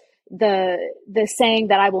doubt, the saying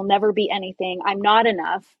that I will never be anything, I'm not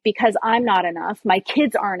enough because I'm not enough, my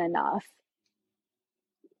kids aren't enough,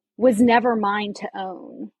 was never mine to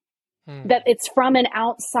own. That it's from an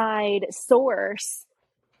outside source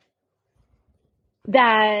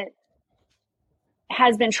that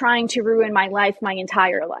has been trying to ruin my life my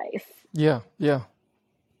entire life. Yeah.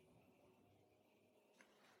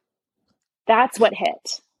 That's what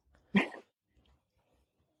hit.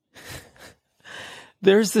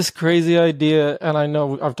 There's this crazy idea, and I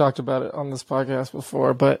know I've talked about it on this podcast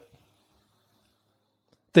before, but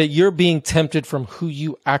that you're being tempted from who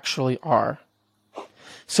you actually are.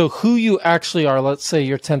 So who you actually are, let's say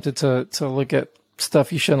you're tempted to look at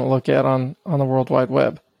stuff you shouldn't look at on the World Wide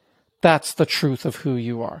Web. That's the truth of who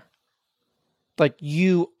you are. Like,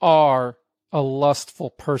 you are a lustful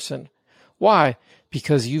person. Why?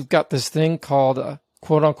 Because you've got this thing called a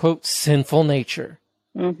quote unquote sinful nature.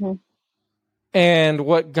 Mm-hmm. And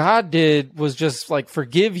what God did was just like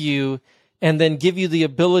forgive you and then give you the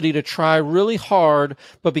ability to try really hard.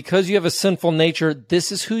 But because you have a sinful nature,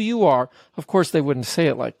 this is who you are. Of course, they wouldn't say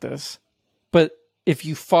it like this. But if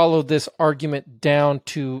you follow this argument down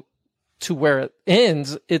to where it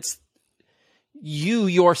ends, it's you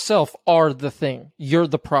yourself are the thing. You're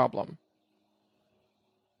the problem.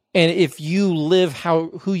 And if you live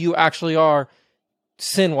who you actually are,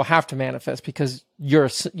 sin will have to manifest because you're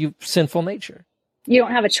you sinful nature. You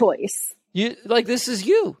don't have a choice. This is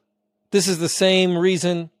you. This is the same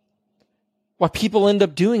reason why people end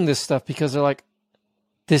up doing this stuff, because they're like,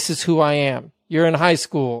 this is who I am. You're in high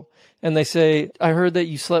school and they say, I heard that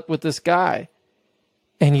you slept with this guy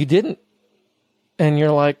and you didn't. And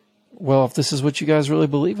you're like, well, if this is what you guys really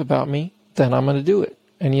believe about me, then I'm going to do it.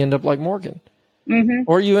 And you end up like Morgan. Mm-hmm.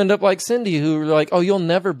 Or you end up like Cindy, who are like, oh, you'll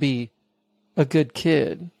never be a good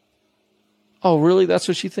kid. Oh, really? That's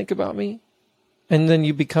what you think about me? And then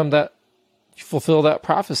you become that, you fulfill that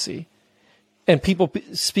prophecy. And people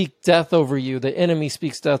speak death over you. The enemy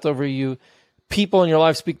speaks death over you. People in your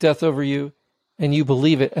life speak death over you, and you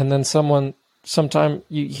believe it. And then sometime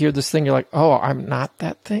you hear this thing, you're like, oh, I'm not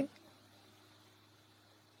that thing?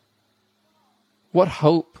 What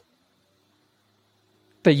hope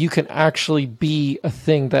that you can actually be a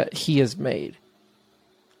thing that he has made.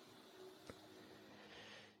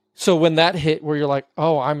 So when that hit where you're like,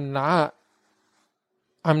 oh, I'm not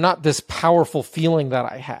this powerful feeling that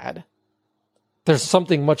I had. There's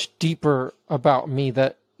something much deeper about me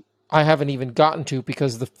that I haven't even gotten to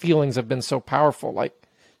because the feelings have been so powerful. Like,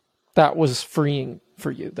 that was freeing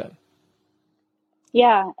for you then.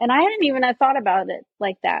 Yeah. And I hadn't even thought about it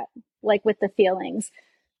like that, like with the feelings.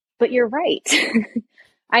 But you're right.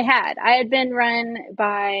 I had been run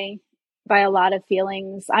by a lot of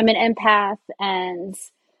feelings. I'm an empath and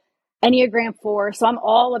Enneagram 4, so I'm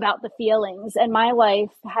all about the feelings. And my life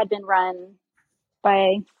had been run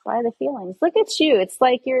by the feelings. Look at you. It's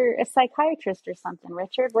like you're a psychiatrist or something,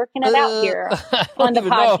 Richard, working it out here on the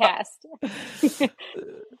podcast.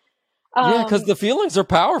 Yeah, because the feelings are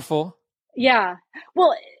powerful. Yeah.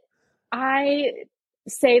 Well, I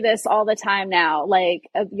say this all the time now, like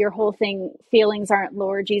your whole thing, feelings aren't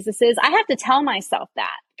Lord, Jesus is. I have to tell myself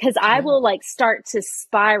that because I will like start to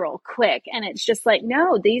spiral quick. And it's just like,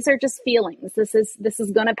 no, these are just feelings. This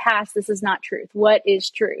is going to pass. This is not truth. What is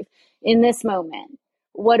truth in this moment?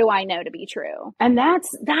 What do I know to be true? And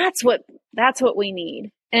that's what we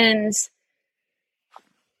need. And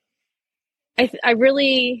I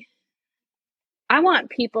want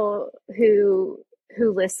people who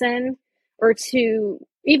listen, or to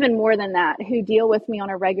even more than that, who deal with me on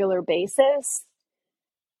a regular basis,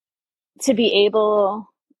 to be able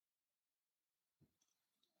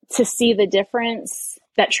to see the difference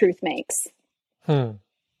that truth makes.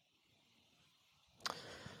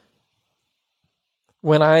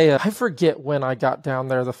 When I forget when I got down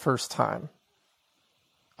there the first time.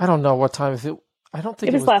 I don't know what time. I don't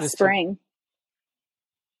think it was last spring.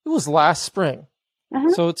 It was last spring. Uh-huh.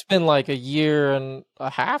 So it's been like a year and a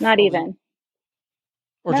half? Not even.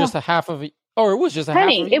 Or just a half of it? Or it was just a half of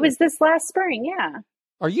it? It was this last spring, yeah.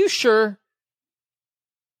 Are you sure?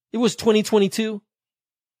 It was 2022?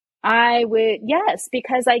 I would, yes,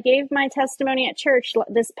 because I gave my testimony at church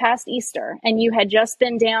this past Easter, and you had just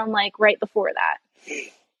been down like right before that.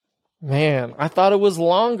 Man, I thought it was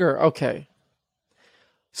longer. Okay.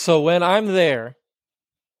 So when I'm there,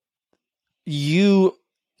 you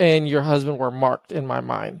and your husband were marked in my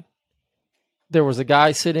mind. There was a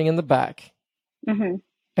guy sitting in the back,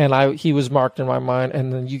 and he was marked in my mind,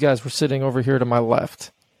 and then you guys were sitting over here to my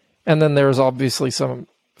left. And then there was obviously some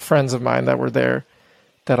friends of mine that were there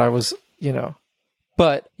that I was,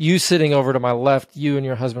 but you sitting over to my left, you and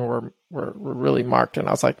your husband were really marked. And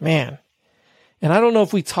I was like, man. And I don't know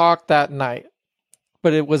if we talked that night,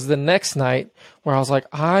 but it was the next night where I was like,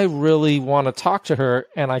 I really want to talk to her.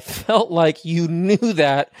 And I felt like you knew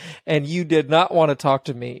that and you did not want to talk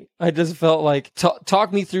to me. I just felt like,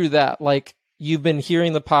 talk me through that. Like, you've been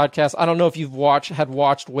hearing the podcast. I don't know if you've had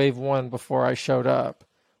watched Wave 1 before I showed up,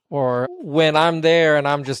 or when I'm there and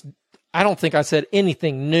I don't think I said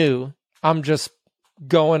anything new. I'm just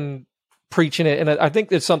going preaching it. And I think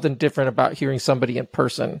there's something different about hearing somebody in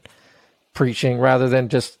person preaching rather than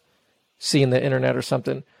just seeing the internet or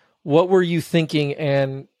something. What were you thinking,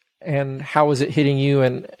 and how was it hitting you,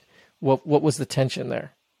 and what was the tension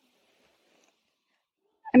there?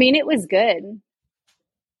 I mean, it was good.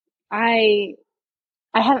 I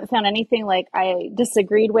haven't found anything like I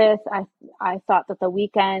disagreed with. I thought that the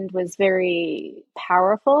weekend was very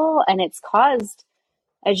powerful, and it's caused,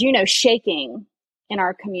 as you know, shaking in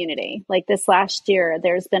our community. Like this last year,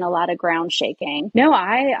 there's been a lot of ground shaking. No,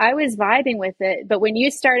 I was vibing with it. But when you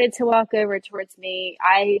started to walk over towards me,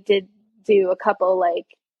 I did do a couple like,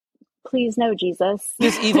 please no, Jesus.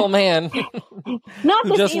 This evil man Not who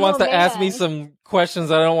this just evil wants to man. ask me some questions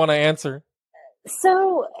I don't want to answer.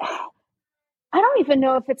 So I don't even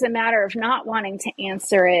know if it's a matter of not wanting to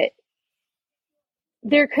answer it.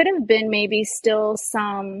 There could have been maybe still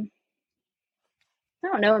some, I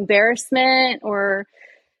don't know, embarrassment or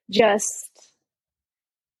just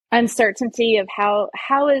uncertainty of how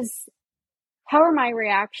are my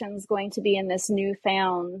reactions going to be in this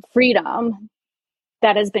newfound freedom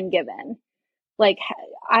that has been given. Like,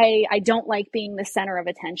 I don't like being the center of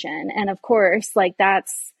attention. And of course, like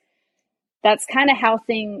that's kind of how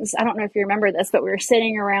things, I don't know if you remember this, but we were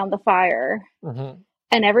sitting around the fire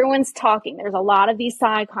and everyone's talking. There's a lot of these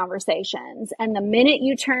side conversations. And the minute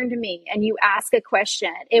you turn to me and you ask a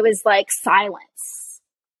question, it was like silence.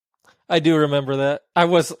 I do remember that. I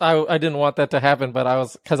didn't want that to happen,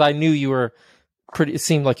 but because I knew you were it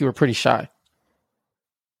seemed like you were pretty shy.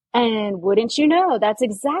 And wouldn't you know, that's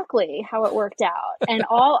exactly how it worked out. And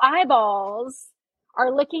all eyeballs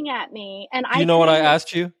are looking at me. And Do you know what I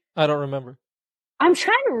asked you? I don't remember. I'm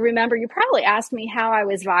trying to remember. You probably asked me how I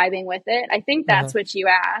was vibing with it. I think that's what you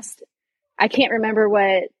asked. I can't remember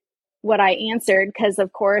what I answered because,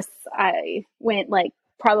 of course, I went like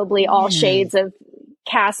probably all shades of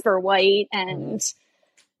Casper White and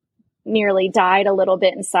nearly died a little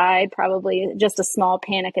bit inside, probably just a small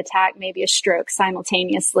panic attack, maybe a stroke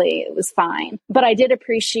simultaneously. It was fine. But I did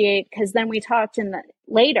appreciate, because then we talked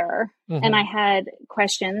later and I had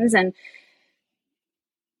questions, and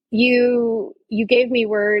you gave me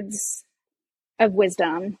words of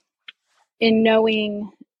wisdom in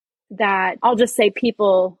knowing that, I'll just say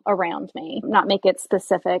people around me, not make it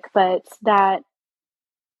specific, but that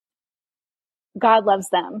God loves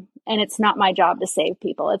them. And it's not my job to save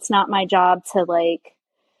people. It's not my job to like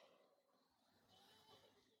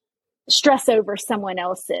stress over someone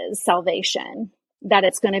else's salvation, that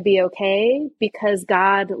it's going to be okay, because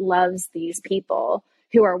God loves these people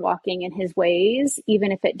who are walking in his ways,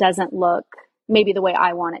 even if it doesn't look maybe the way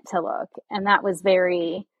I want it to look. And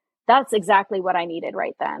that's exactly what I needed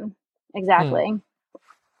right then. Exactly.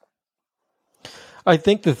 I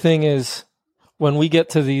think the thing is, when we get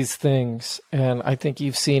to these things, and I think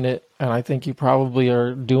you've seen it, and I think you probably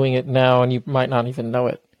are doing it now, and you might not even know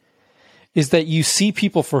it, is that you see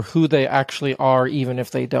people for who they actually are, even if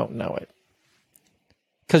they don't know it.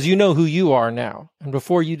 Because you know who you are now, and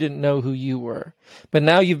before you didn't know who you were. But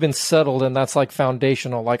now you've been settled, and that's like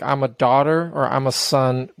foundational. Like, I'm a daughter or I'm a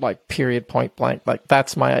son, like period, point blank. Like,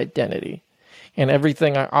 that's my identity. And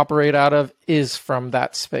everything I operate out of is from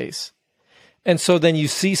that space. And so then you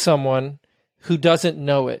see someone who doesn't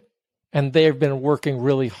know it, and they've been working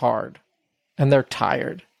really hard, and they're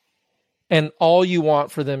tired. And all you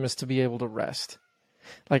want for them is to be able to rest.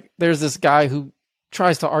 Like, there's this guy who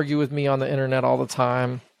tries to argue with me on the internet all the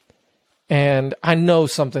time, and I know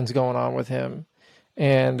something's going on with him,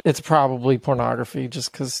 and it's probably pornography,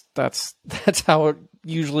 just because that's how it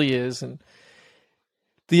usually is. And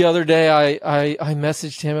the other day I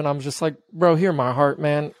messaged him, and I'm just like, bro, hear my heart,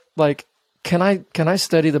 man. Like, can I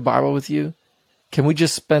study the Bible with you? Can we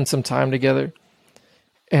just spend some time together?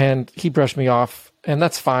 And he brushed me off, and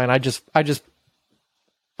that's fine.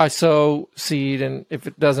 I sow seed, and if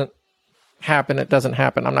it doesn't happen, it doesn't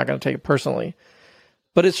happen. I'm not going to take it personally.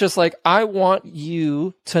 But it's just like, I want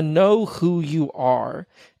you to know who you are.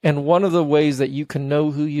 And one of the ways that you can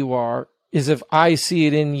know who you are is if I see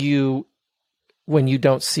it in you when you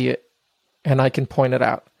don't see it, and I can point it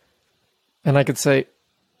out. And I could say,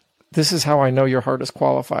 this is how I know your heart is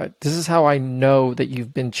qualified. This is how I know that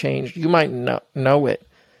you've been changed. You might not know it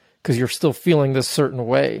because you're still feeling this certain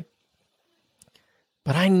way.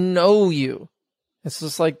 But I know you. It's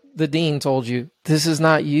just like the dean told you, this is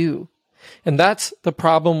not you. And that's the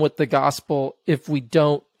problem with the gospel if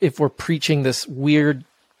we're preaching this weird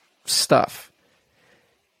stuff,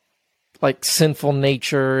 like sinful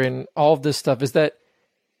nature and all of this stuff, is that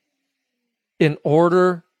in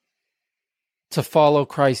order to follow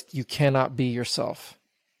Christ, you cannot be yourself.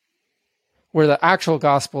 where the actual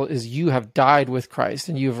gospel is you have died with Christ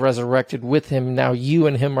and you have resurrected with him. Now you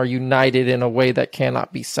and him are united in a way that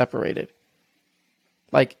cannot be separated.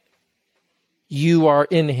 Like, you are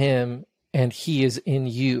in him and he is in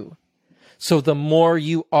you. So the more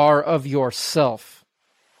you are of yourself,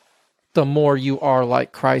 the more you are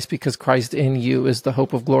like Christ, because Christ in you is the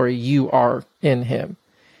hope of glory. You are in him.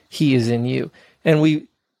 He is in you. And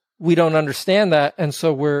we don't understand that. And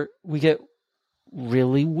so we get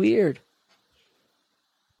really weird.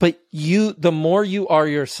 But the more you are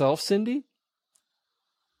yourself, Cindy,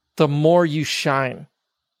 the more you shine.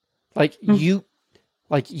 Like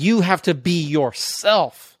you have to be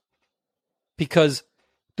yourself, because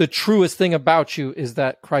the truest thing about you is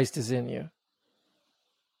that Christ is in you.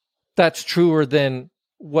 That's truer than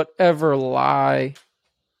whatever lie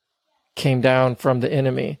came down from the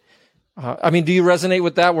enemy. I mean, do you resonate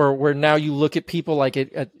with that? Where now you look at people like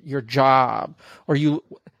at your job, or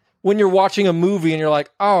when you're watching a movie and you're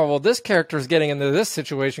like, oh, well, this character is getting into this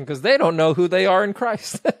situation because they don't know who they are in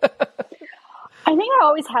Christ. I think I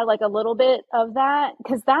always had like a little bit of that,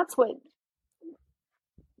 because that's what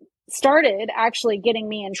started actually getting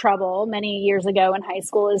me in trouble many years ago in high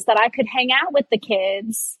school, is that I could hang out with the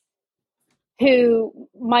kids who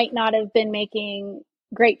might not have been making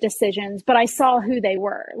great decisions, but I saw who they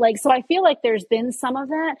were. Like, so I feel like there's been some of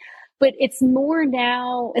that, but it's more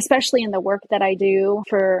now, especially in the work that I do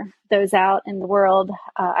for those out in the world.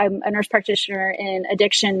 I'm a nurse practitioner in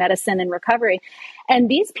addiction medicine and recovery. And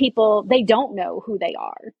these people, they don't know who they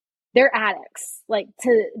are. They're addicts. Like,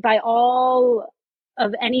 by all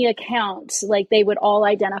of any account, like they would all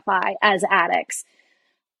identify as addicts.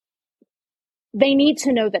 They need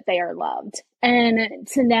to know that they are loved. And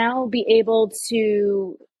to now be able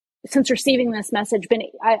to, since receiving this message,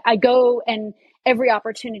 I go, and every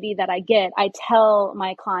opportunity that I get, I tell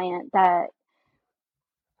my client that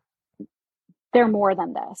they're more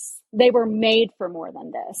than this. They were made for more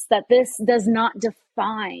than this, that this does not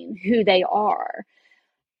define who they are.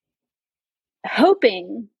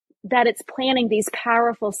 Hoping that it's planting these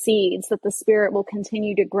powerful seeds that the Spirit will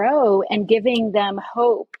continue to grow, and giving them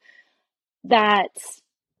hope that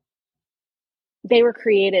they were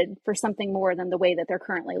created for something more than the way that they're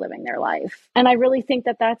currently living their life. And I really think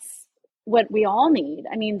that that's what we all need.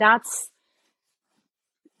 I mean, that's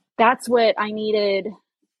what I needed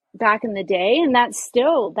back in the day. And that's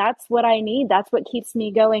what I need. That's what keeps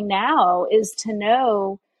me going now, is to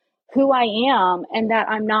know who I am and that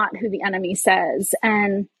I'm not who the enemy says.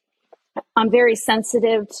 And I'm very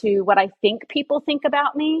sensitive to what I think people think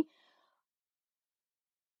about me,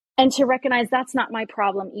 and to recognize that's not my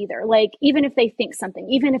problem either. Like, even if they think something,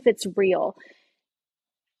 even if it's real,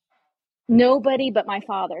 nobody but my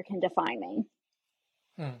Father can define me.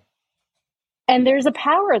 And there's a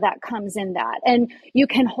power that comes in that. And you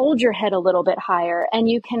can hold your head a little bit higher, and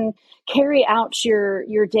you can carry out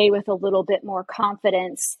your day with a little bit more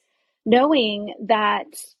confidence, knowing that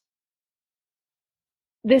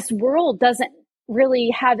this world doesn't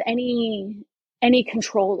really have any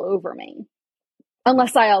control over me,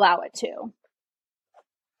 unless I allow it to.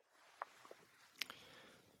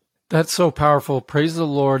 That's so powerful. Praise the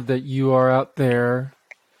Lord that you are out there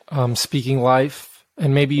speaking life.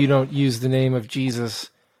 And maybe you don't use the name of Jesus,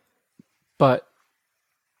 but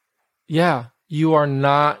yeah, you are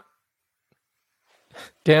not.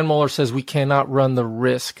 Dan Mohler says we cannot run the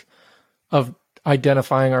risk of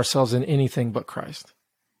identifying ourselves in anything but Christ.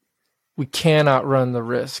 We cannot run the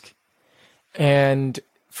risk. And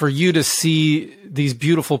for you to see these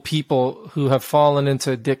beautiful people who have fallen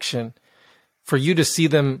into addiction, for you to see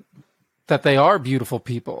them, that they are beautiful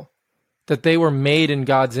people, that they were made in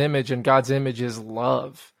God's image, and God's image is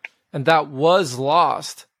love. And that was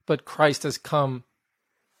lost, but Christ has come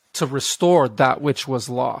to restore that which was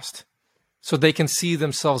lost. So they can see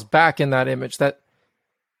themselves back in that image, that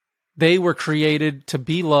they were created to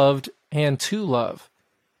be loved and to love,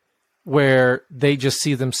 where they just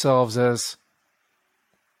see themselves as,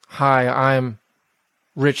 hi, I'm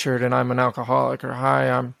Richard and I'm an alcoholic, or hi,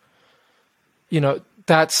 I'm,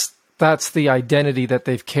 that's the identity that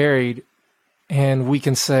they've carried. And we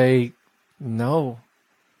can say, no,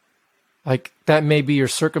 like that may be your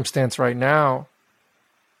circumstance right now,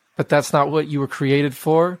 but that's not what you were created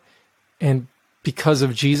for. And because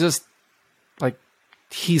of Jesus, like,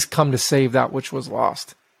 he's come to save that which was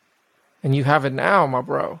lost. And you have it now, my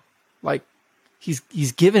bro. Like, he's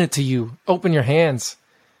given it to you. Open your hands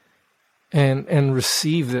and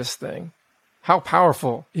receive this thing. How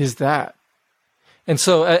powerful is that? And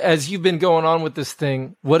so as you've been going on with this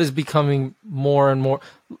thing, what is becoming more and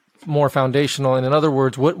more foundational? And in other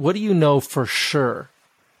words, what do you know for sure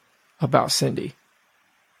about Cindy?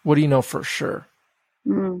 What do you know for sure?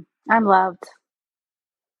 I'm loved.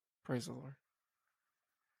 Praise the Lord.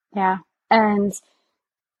 Yeah. And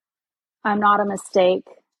I'm not a mistake.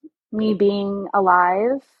 Me being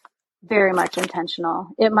alive, very much intentional.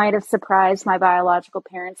 It might have surprised my biological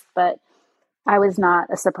parents, but I was not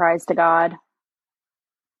a surprise to God.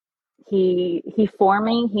 He formed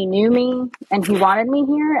me, he knew me, and he wanted me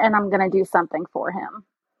here, and I'm going to do something for him.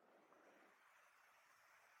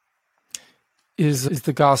 Is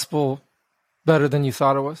the gospel better than you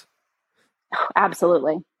thought it was?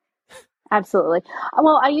 Absolutely. Absolutely.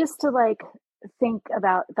 Well, I used to think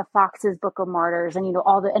about the Fox's Book of Martyrs and,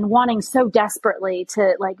 and wanting so desperately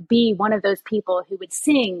to be one of those people who would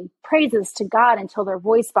sing praises to God until their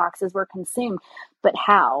voice boxes were consumed. But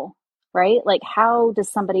how, right? How does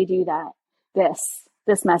somebody do that?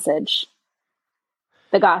 This message,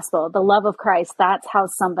 the gospel, the love of Christ, that's how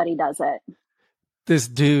somebody does it. This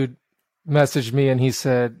dude messaged me and he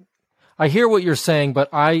said, I hear what you're saying, but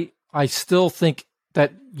I still think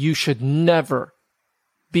that you should never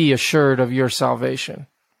be assured of your salvation.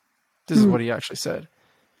 This is what he actually said.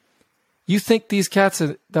 You think these cats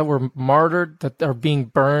that were martyred, that are being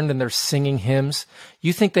burned and they're singing hymns,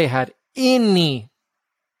 you think they had any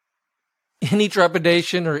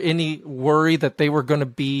trepidation or any worry that they were going to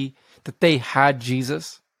be, that they had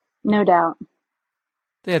Jesus? No doubt.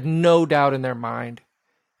 They had no doubt in their mind.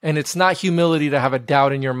 And it's not humility to have a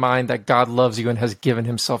doubt in your mind that God loves you and has given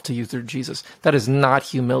himself to you through Jesus. That is not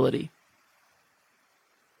humility.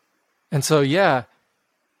 And so, yeah,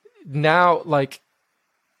 now,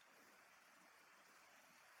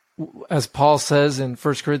 as Paul says in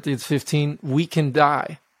 1 Corinthians 15, we can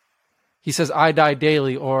die. He says, I die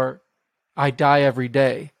daily, or I die every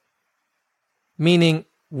day. Meaning,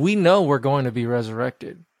 we know we're going to be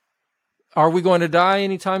resurrected. Are we going to die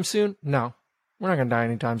anytime soon? No. We're not going to die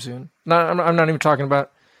anytime soon. I'm not even talking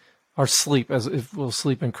about our sleep, as if we'll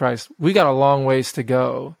sleep in Christ. We got a long ways to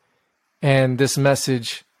go. And this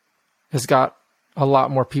message has got a lot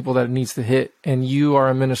more people that it needs to hit. And you are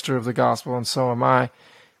a minister of the gospel, and so am I.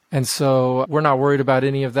 And so we're not worried about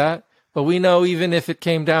any of that. But we know even if it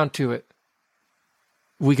came down to it,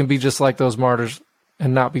 we can be just like those martyrs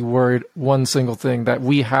and not be worried one single thing, that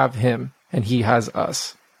we have him and he has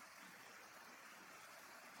us.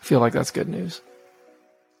 I feel like that's good news.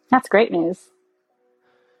 That's great news.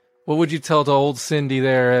 What would you tell to old Cindy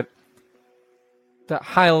there at that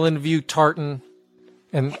Highland View Tartan?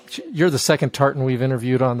 And you're the second Tartan we've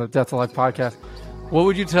interviewed on the Death Alive podcast. What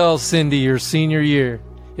would you tell Cindy your senior year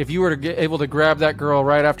if you were to get able to grab that girl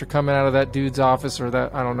right after coming out of that dude's office, or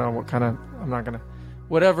that, I don't know what kind of, I'm not going to,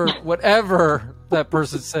 whatever that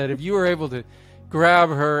person said, if you were able to grab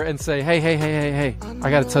her and say, hey,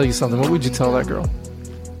 I got to tell you something, what would you tell that girl?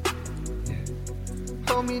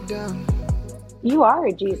 You are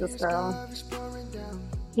a Jesus girl.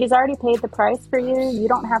 He's already paid the price for you. You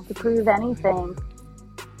don't have to prove anything.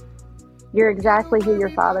 You're exactly who your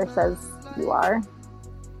Father says you are.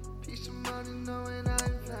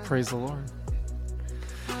 Praise the Lord.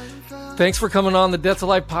 Thanks for coming on the Death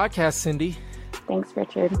Alive podcast, Cindy. Thanks,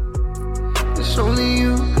 Richard. It's only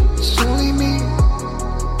you, it's only me.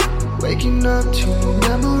 Waking up to your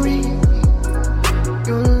memory.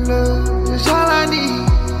 Your love is all I need.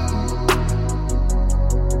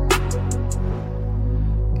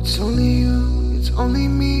 It's only you, it's only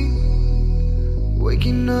me.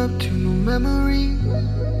 Waking up to no memory.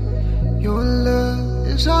 Your love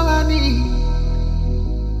is all I need.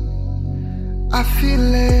 I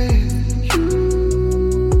feel it.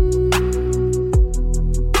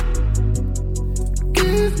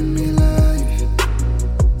 Give me life.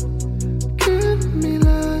 Give me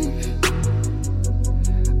life.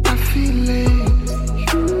 I feel it.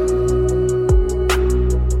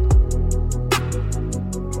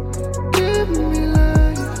 Give me